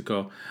for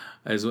Mexico,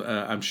 as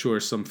I'm sure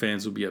some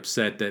fans will be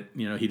upset that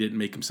he didn't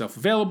make himself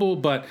available.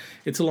 But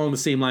it's along the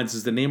same lines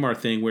as the Neymar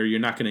thing, where you're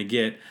not going to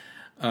get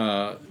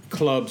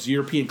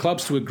European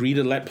clubs to agree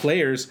to let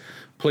players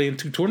play in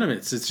two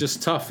tournaments. It's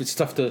just tough. It's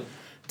tough to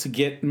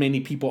get many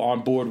people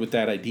on board with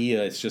that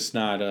idea. It's just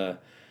not a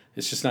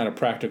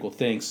practical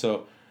thing.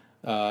 So.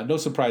 No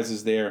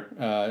surprises there.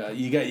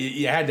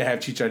 You had to have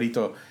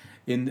Chicharito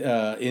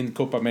in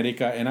Copa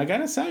America, and I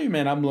gotta tell you,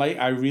 man,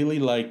 I really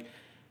like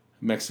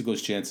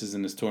Mexico's chances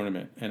in this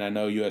tournament, and I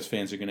know U.S.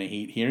 fans are gonna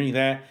hate hearing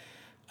that,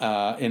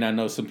 and I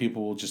know some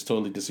people will just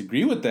totally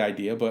disagree with the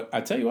idea. But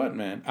I tell you what,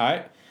 man,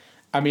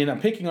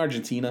 I'm picking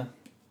Argentina,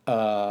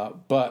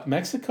 but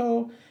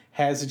Mexico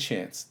has a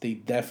chance. They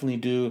definitely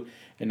do,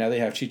 and now they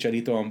have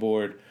Chicharito on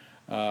board.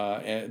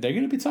 And they're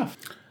gonna be tough.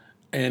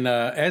 And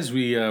as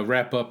we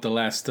wrap up the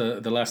last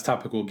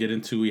topic we'll get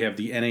into, we have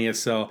the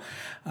NASL.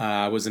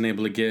 I wasn't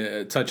able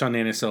to touch on the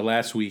NASL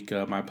last week.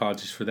 My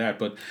apologies for that.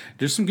 But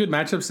there's some good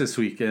matchups this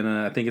week, and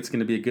I think it's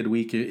going to be a good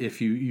week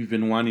if you've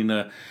been wanting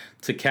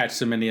to catch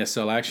some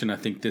NASL action. I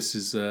think this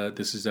is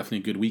definitely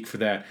a good week for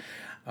that.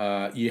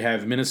 You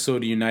have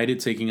Minnesota United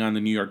taking on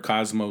the New York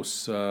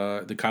Cosmos.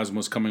 The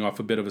Cosmos coming off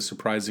a bit of a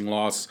surprising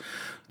loss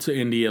to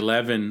Indy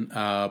 11,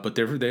 but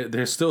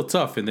they're still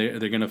tough, and they're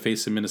going to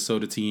face a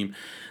Minnesota team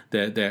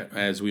that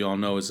as we all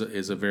know is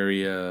a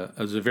very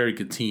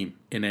good team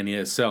in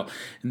NASL.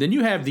 And then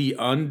you have the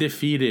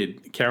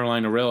undefeated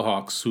Carolina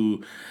Railhawks,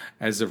 who,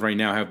 as of right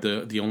now, have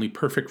the only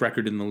perfect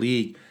record in the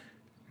league.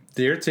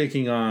 They're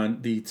taking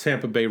on the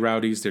Tampa Bay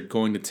Rowdies. They're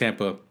going to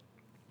Tampa.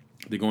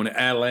 They're going to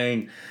Al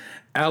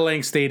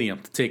Lang Stadium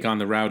to take on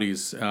the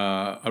Rowdies.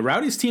 A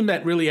Rowdies team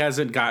that really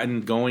hasn't gotten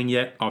going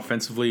yet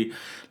offensively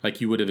like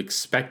you would have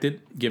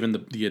expected, given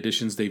the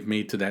additions they've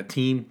made to that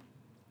team.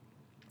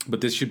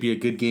 But this should be a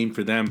good game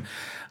for them.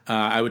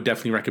 I would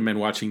definitely recommend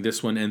watching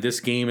this one. And this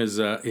game is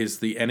the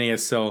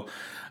NASL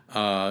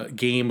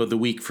game of the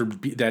week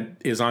that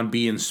is on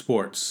beIN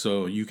Sports.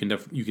 So you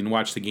can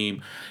watch the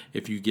game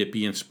if you get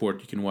beIN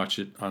Sport. You can watch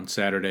it on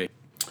Saturday.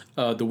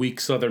 The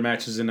week's other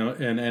matches in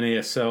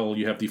NASL,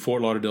 you have the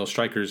Fort Lauderdale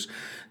Strikers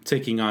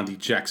taking on the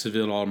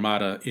Jacksonville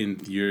Armada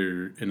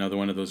in another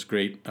one of those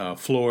great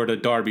Florida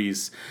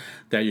derbies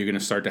that you're going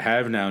to start to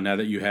have now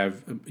that you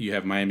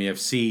have Miami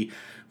FC,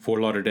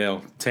 Fort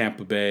Lauderdale,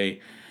 Tampa Bay,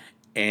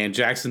 and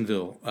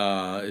Jacksonville.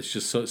 It's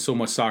just so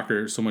much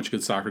soccer, so much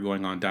good soccer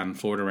going on down in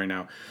Florida right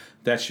now.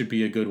 That should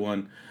be a good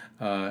one.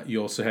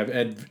 You also have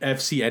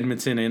FC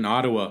Edmonton and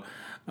Ottawa.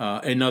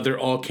 Another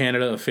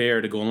all-Canada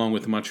affair to go along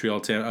with the Montreal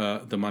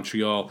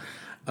Toronto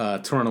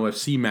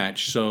FC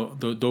match. So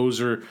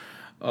those are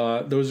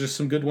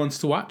some good ones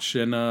to watch,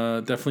 and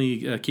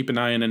definitely keep an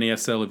eye on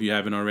NASL if you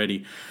haven't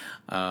already.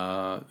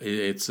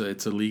 It's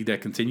a league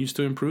that continues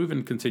to improve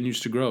and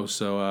continues to grow.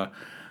 So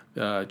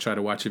try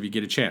to watch if you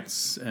get a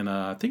chance. And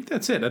I think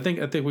that's it. I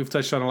think we've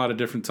touched on a lot of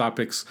different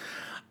topics.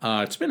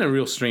 It's been a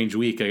real strange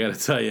week, I got to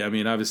tell you. I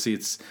mean, obviously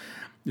it's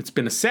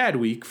been a sad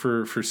week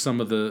for some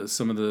of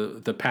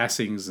the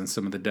passings and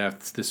some of the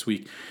deaths this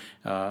week.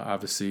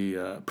 Obviously,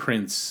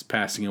 Prince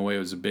passing away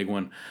was a big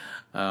one.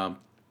 I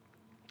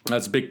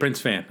was a big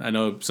Prince fan. I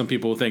know some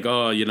people think,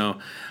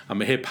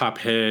 I'm a hip hop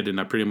head and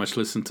I pretty much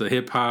listen to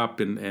hip hop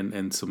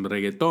and some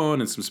reggaeton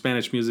and some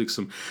Spanish music,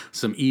 some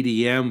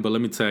EDM. But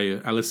let me tell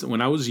you,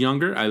 when I was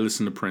younger, I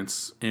listened to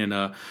Prince, and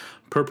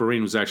Purple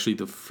Rain was actually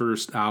the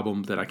first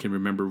album that I can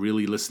remember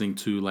really listening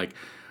to like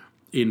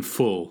in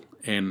full.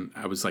 And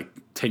I was like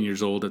 10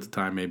 years old at the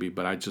time, maybe,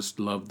 but I just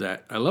loved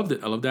that. I loved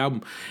it. I loved the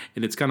album.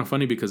 And it's kind of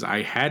funny because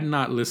I had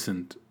not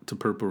listened to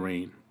Purple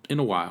Rain in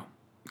a while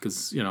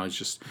because, I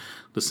just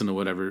listen to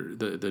whatever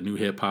the new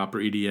hip hop or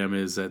EDM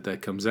is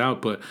that comes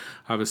out. But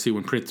obviously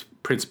when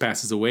Prince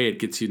passes away, it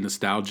gets you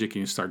nostalgic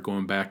and you start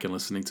going back and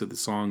listening to the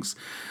songs,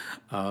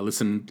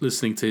 listening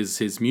to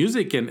his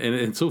music. And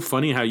it's so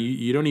funny how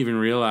you don't even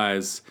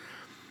realize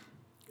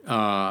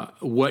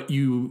what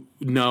you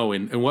know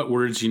and what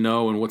words you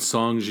know and what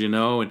songs you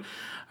know. And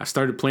I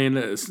started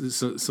playing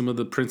some of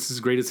the Prince's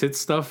greatest hits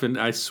stuff, and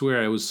I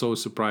swear I was so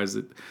surprised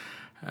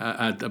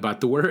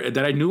about the word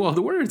that I knew all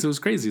the words. It was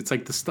crazy. It's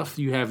like the stuff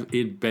you have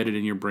embedded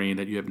in your brain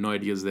that you have no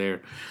idea is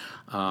there.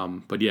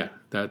 But yeah,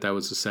 that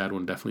was a sad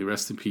one. Definitely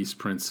rest in peace,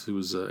 Prince, who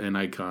was an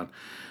icon.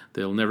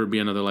 There'll never be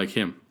another like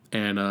him.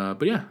 And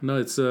but yeah, no,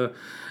 it's as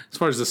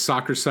far as the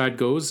soccer side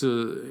goes,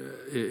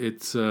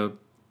 it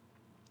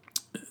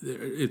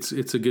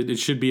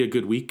should be a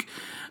good week.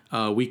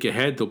 Week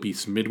ahead, there'll be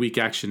some midweek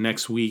action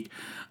next week,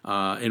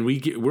 and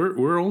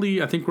we're only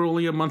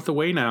a month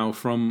away now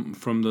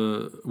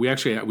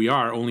we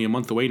are only a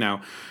month away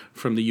now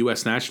from the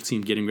U.S. national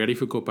team getting ready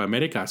for Copa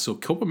America. So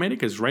Copa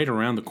America is right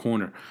around the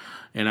corner,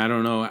 and I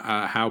don't know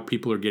how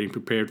people are getting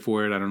prepared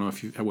for it. I don't know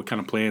what kind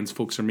of plans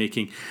folks are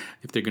making,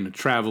 if they're going to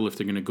travel, if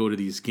they're going to go to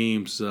these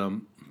games.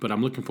 But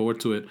I'm looking forward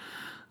to it.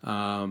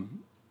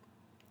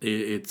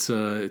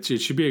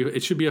 It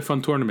should be a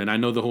fun tournament. I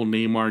know the whole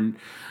Neymar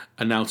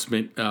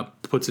announcement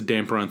puts a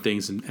damper on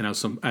things, and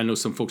I know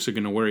some folks are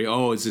going to worry.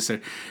 Oh, is this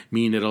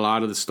mean that a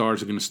lot of the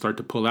stars are going to start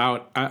to pull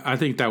out? I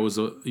think that was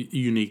a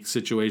unique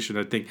situation.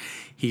 I think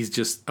he's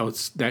just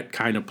that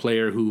kind of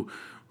player who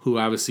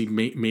obviously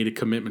made a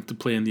commitment to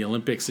play in the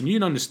Olympics, and you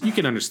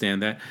can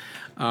understand that.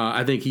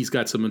 I think he's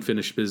got some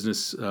unfinished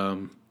business.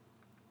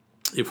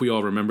 If we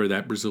all remember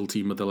that Brazil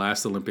team of the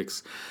last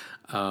Olympics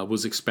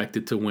was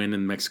expected to win,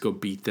 and Mexico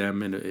beat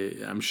them, and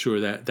I'm sure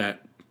that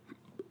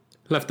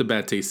left a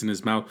bad taste in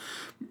his mouth.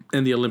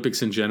 And the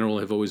Olympics in general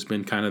have always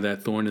been kind of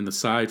that thorn in the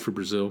side for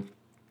Brazil.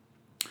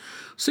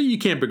 So you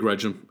can't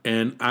begrudge him,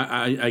 and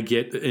I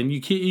get, and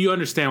you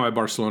understand why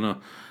Barcelona,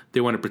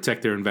 they want to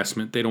protect their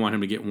investment. They don't want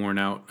him to get worn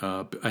out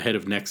ahead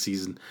of next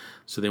season,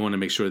 so they want to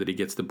make sure that he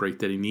gets the break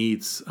that he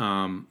needs.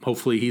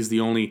 Hopefully, he's the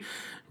only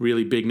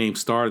really big name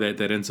star that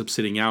ends up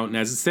sitting out, and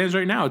as it stands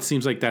right now, it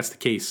seems like that's the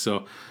case.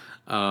 So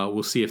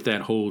we'll see if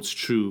that holds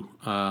true.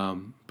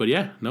 But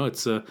yeah, no,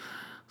 it's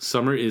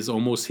summer is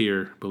almost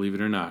here. Believe it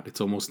or not,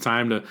 it's almost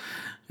time to.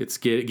 It's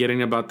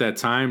getting about that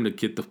time to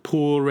get the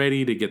pool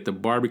ready, to get the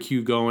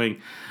barbecue going.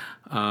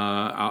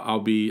 I'll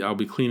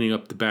be cleaning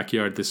up the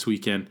backyard this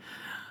weekend.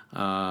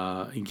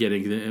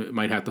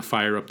 Might have to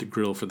fire up the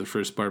grill for the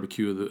first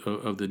barbecue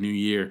of the new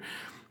year.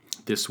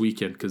 this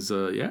weekend because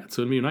it's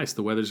going to be nice.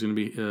 The weather's going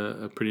to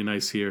be pretty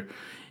nice here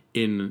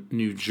in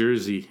New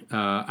Jersey.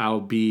 I'll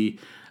be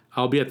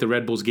at the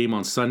Red Bulls game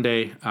on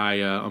Sunday.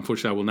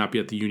 Unfortunately I will not be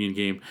at the Union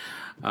game.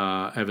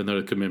 I have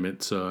another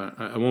commitment, so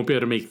I won't be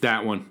able to make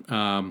that one.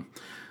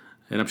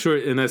 And I'm sure,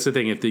 and that's the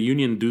thing. If the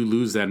Union do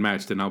lose that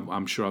match, then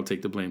I'm sure I'll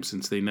take the blame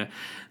since they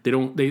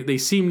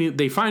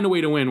find a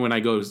way to win when I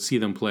go see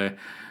them play.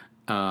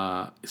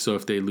 So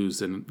if they lose,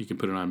 then you can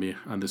put it on me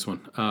on this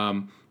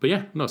one. But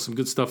yeah, no, some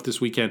good stuff this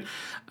weekend.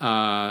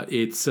 I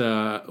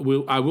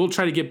will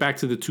try to get back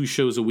to the 2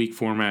 shows a week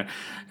format,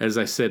 as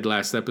I said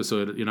last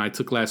episode. I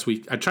took last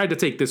week. I tried to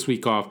take this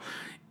week off.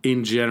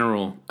 In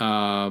general,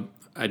 I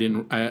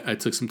didn't. I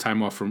took some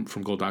time off from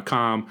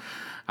Goal.com.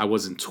 I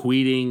wasn't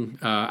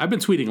tweeting. I've been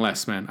tweeting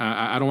less, man.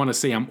 I don't want to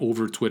say I'm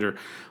over Twitter,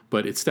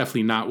 but it's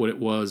definitely not what it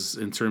was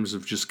in terms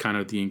of just kind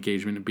of the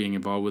engagement and being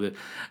involved with it.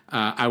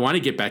 I want to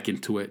get back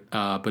into it,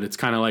 but it's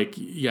kind of like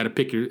you got to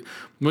pick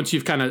once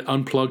you've kind of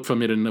unplugged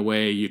from it in a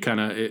way, you kind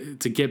of,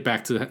 to get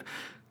back to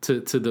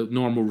the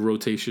normal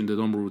rotation, the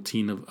normal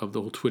routine of the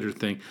whole Twitter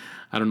thing.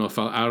 I don't know if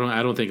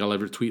I don't think I'll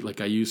ever tweet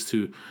like I used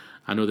to.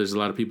 I know there's a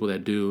lot of people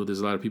that do.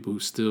 There's a lot of people who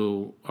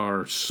still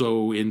are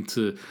so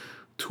into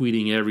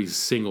tweeting every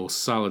single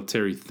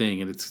solitary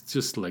thing, and it's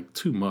just like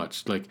too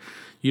much. Like,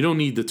 you don't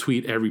need to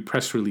tweet every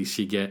press release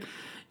you get.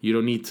 You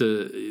don't need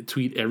to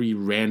tweet every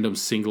random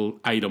single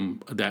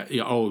item that,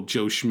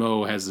 Joe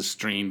Schmo has a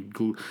strained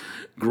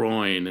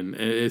groin, and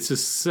it's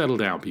just, settle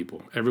down,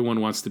 people.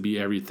 Everyone wants to be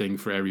everything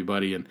for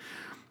everybody, and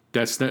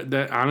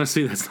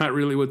honestly, that's not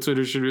really what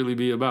Twitter should really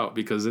be about,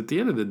 because at the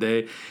end of the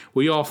day,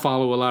 we all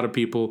follow a lot of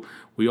people.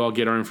 We all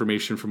get our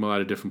information from a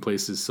lot of different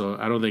places, so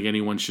I don't think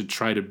anyone should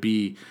try to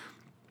be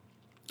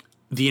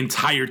the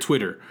entire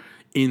Twitter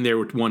in their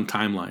one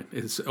timeline,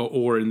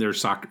 or in their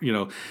soccer,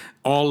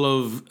 all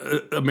of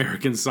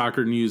American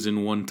soccer news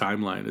in one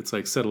timeline. It's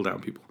like, settle down,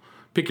 people.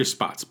 Pick your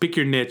spots, pick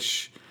your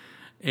niche,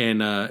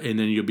 and then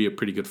you'll be a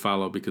pretty good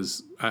follow,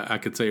 because I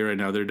could tell you right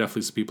now, there are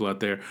definitely some people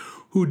out there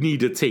who need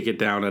to take it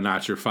down a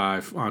notch or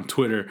 5 on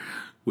Twitter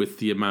with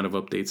the amount of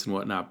updates and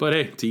whatnot. But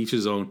hey, to each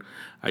his own.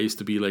 I used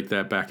to be like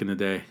that back in the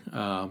day.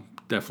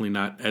 Definitely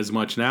not as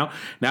much now.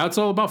 Now it's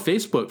all about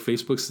Facebook.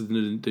 Facebook's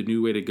the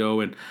new way to go,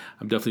 and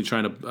I'm definitely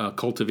trying to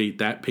cultivate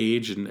that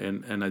page,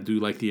 and I do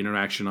like the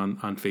interaction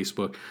on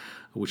Facebook,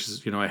 which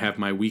is, I have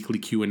my weekly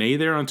Q&A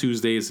there on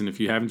Tuesdays, and if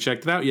you haven't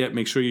checked it out yet,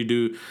 make sure you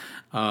do.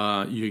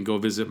 You can go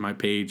visit my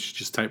page.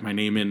 Just type my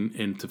name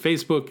into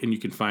Facebook, and you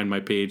can find my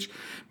page.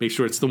 Make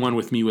sure it's the one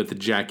with me with the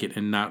jacket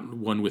and not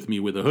one with me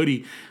with a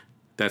hoodie.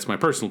 That's my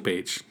personal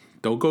page.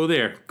 Don't go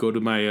there. Go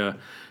to my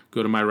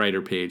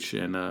writer page,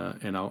 and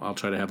I'll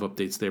try to have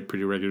updates there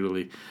pretty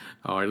regularly,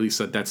 or at least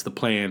that's the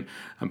plan.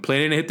 I'm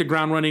planning to hit the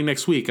ground running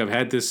next week. I've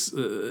had this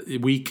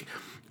week,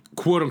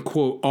 quote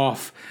unquote,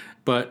 off,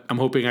 but I'm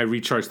hoping I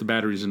recharge the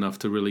batteries enough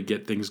to really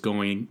get things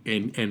going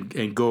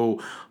and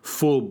go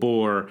full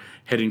bore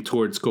heading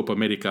towards Copa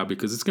America,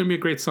 because it's going to be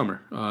a great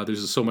summer.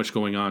 There's so much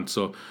going on,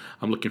 so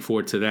I'm looking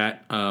forward to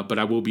that. But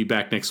I will be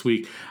back next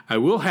week. I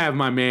will have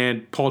my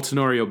man Paul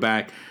Tenorio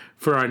back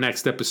for our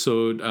next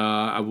episode.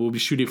 I will be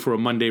shooting for a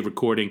Monday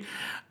recording.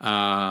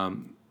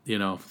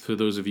 For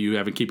those of you who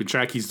haven't keeping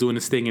track, he's doing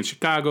this thing in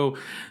Chicago,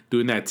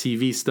 doing that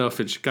TV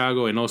stuff in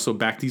Chicago, and also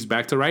he's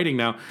back to writing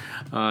now.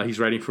 He's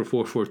writing for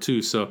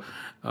 442. So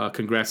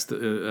congrats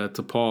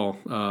to Paul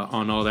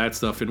on all that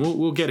stuff, and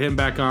we'll get him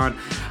back on.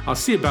 I'll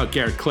see about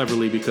Garrett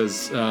Cleverly,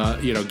 because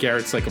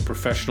Garrett's like a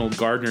professional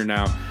gardener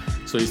now.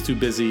 So he's too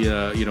busy,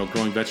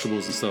 growing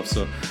vegetables and stuff.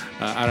 So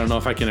I don't know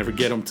if I can ever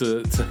get him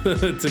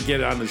to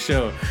get on the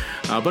show.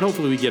 But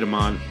hopefully we get him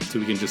on so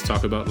we can just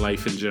talk about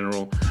life in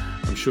general.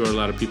 I'm sure a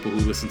lot of people who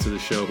listen to the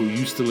show, who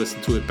used to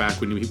listen to it back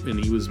when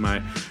he was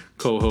my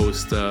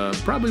co-host,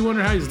 probably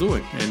wonder how he's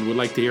doing and would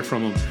like to hear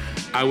from him.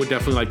 I would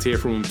definitely like to hear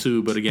from him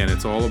too. But again,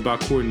 it's all about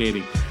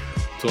coordinating.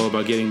 It's all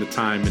about getting the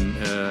time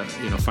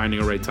and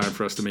finding a right time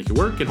for us to make it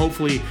work, and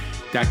hopefully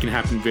that can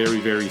happen very,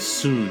 very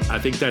soon. I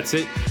think that's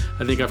it.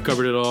 I think I've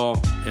covered it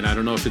all, and I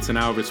don't know if it's an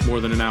hour, if it's more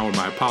than an hour.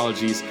 My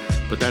apologies,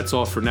 but that's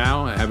all for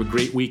now. Have a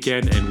great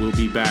weekend, and we'll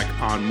be back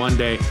on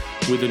Monday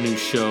with a new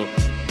show.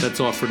 That's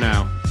all for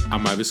now.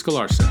 I'm Ives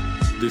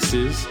Galarcep. This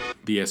is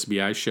the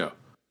SBI Show.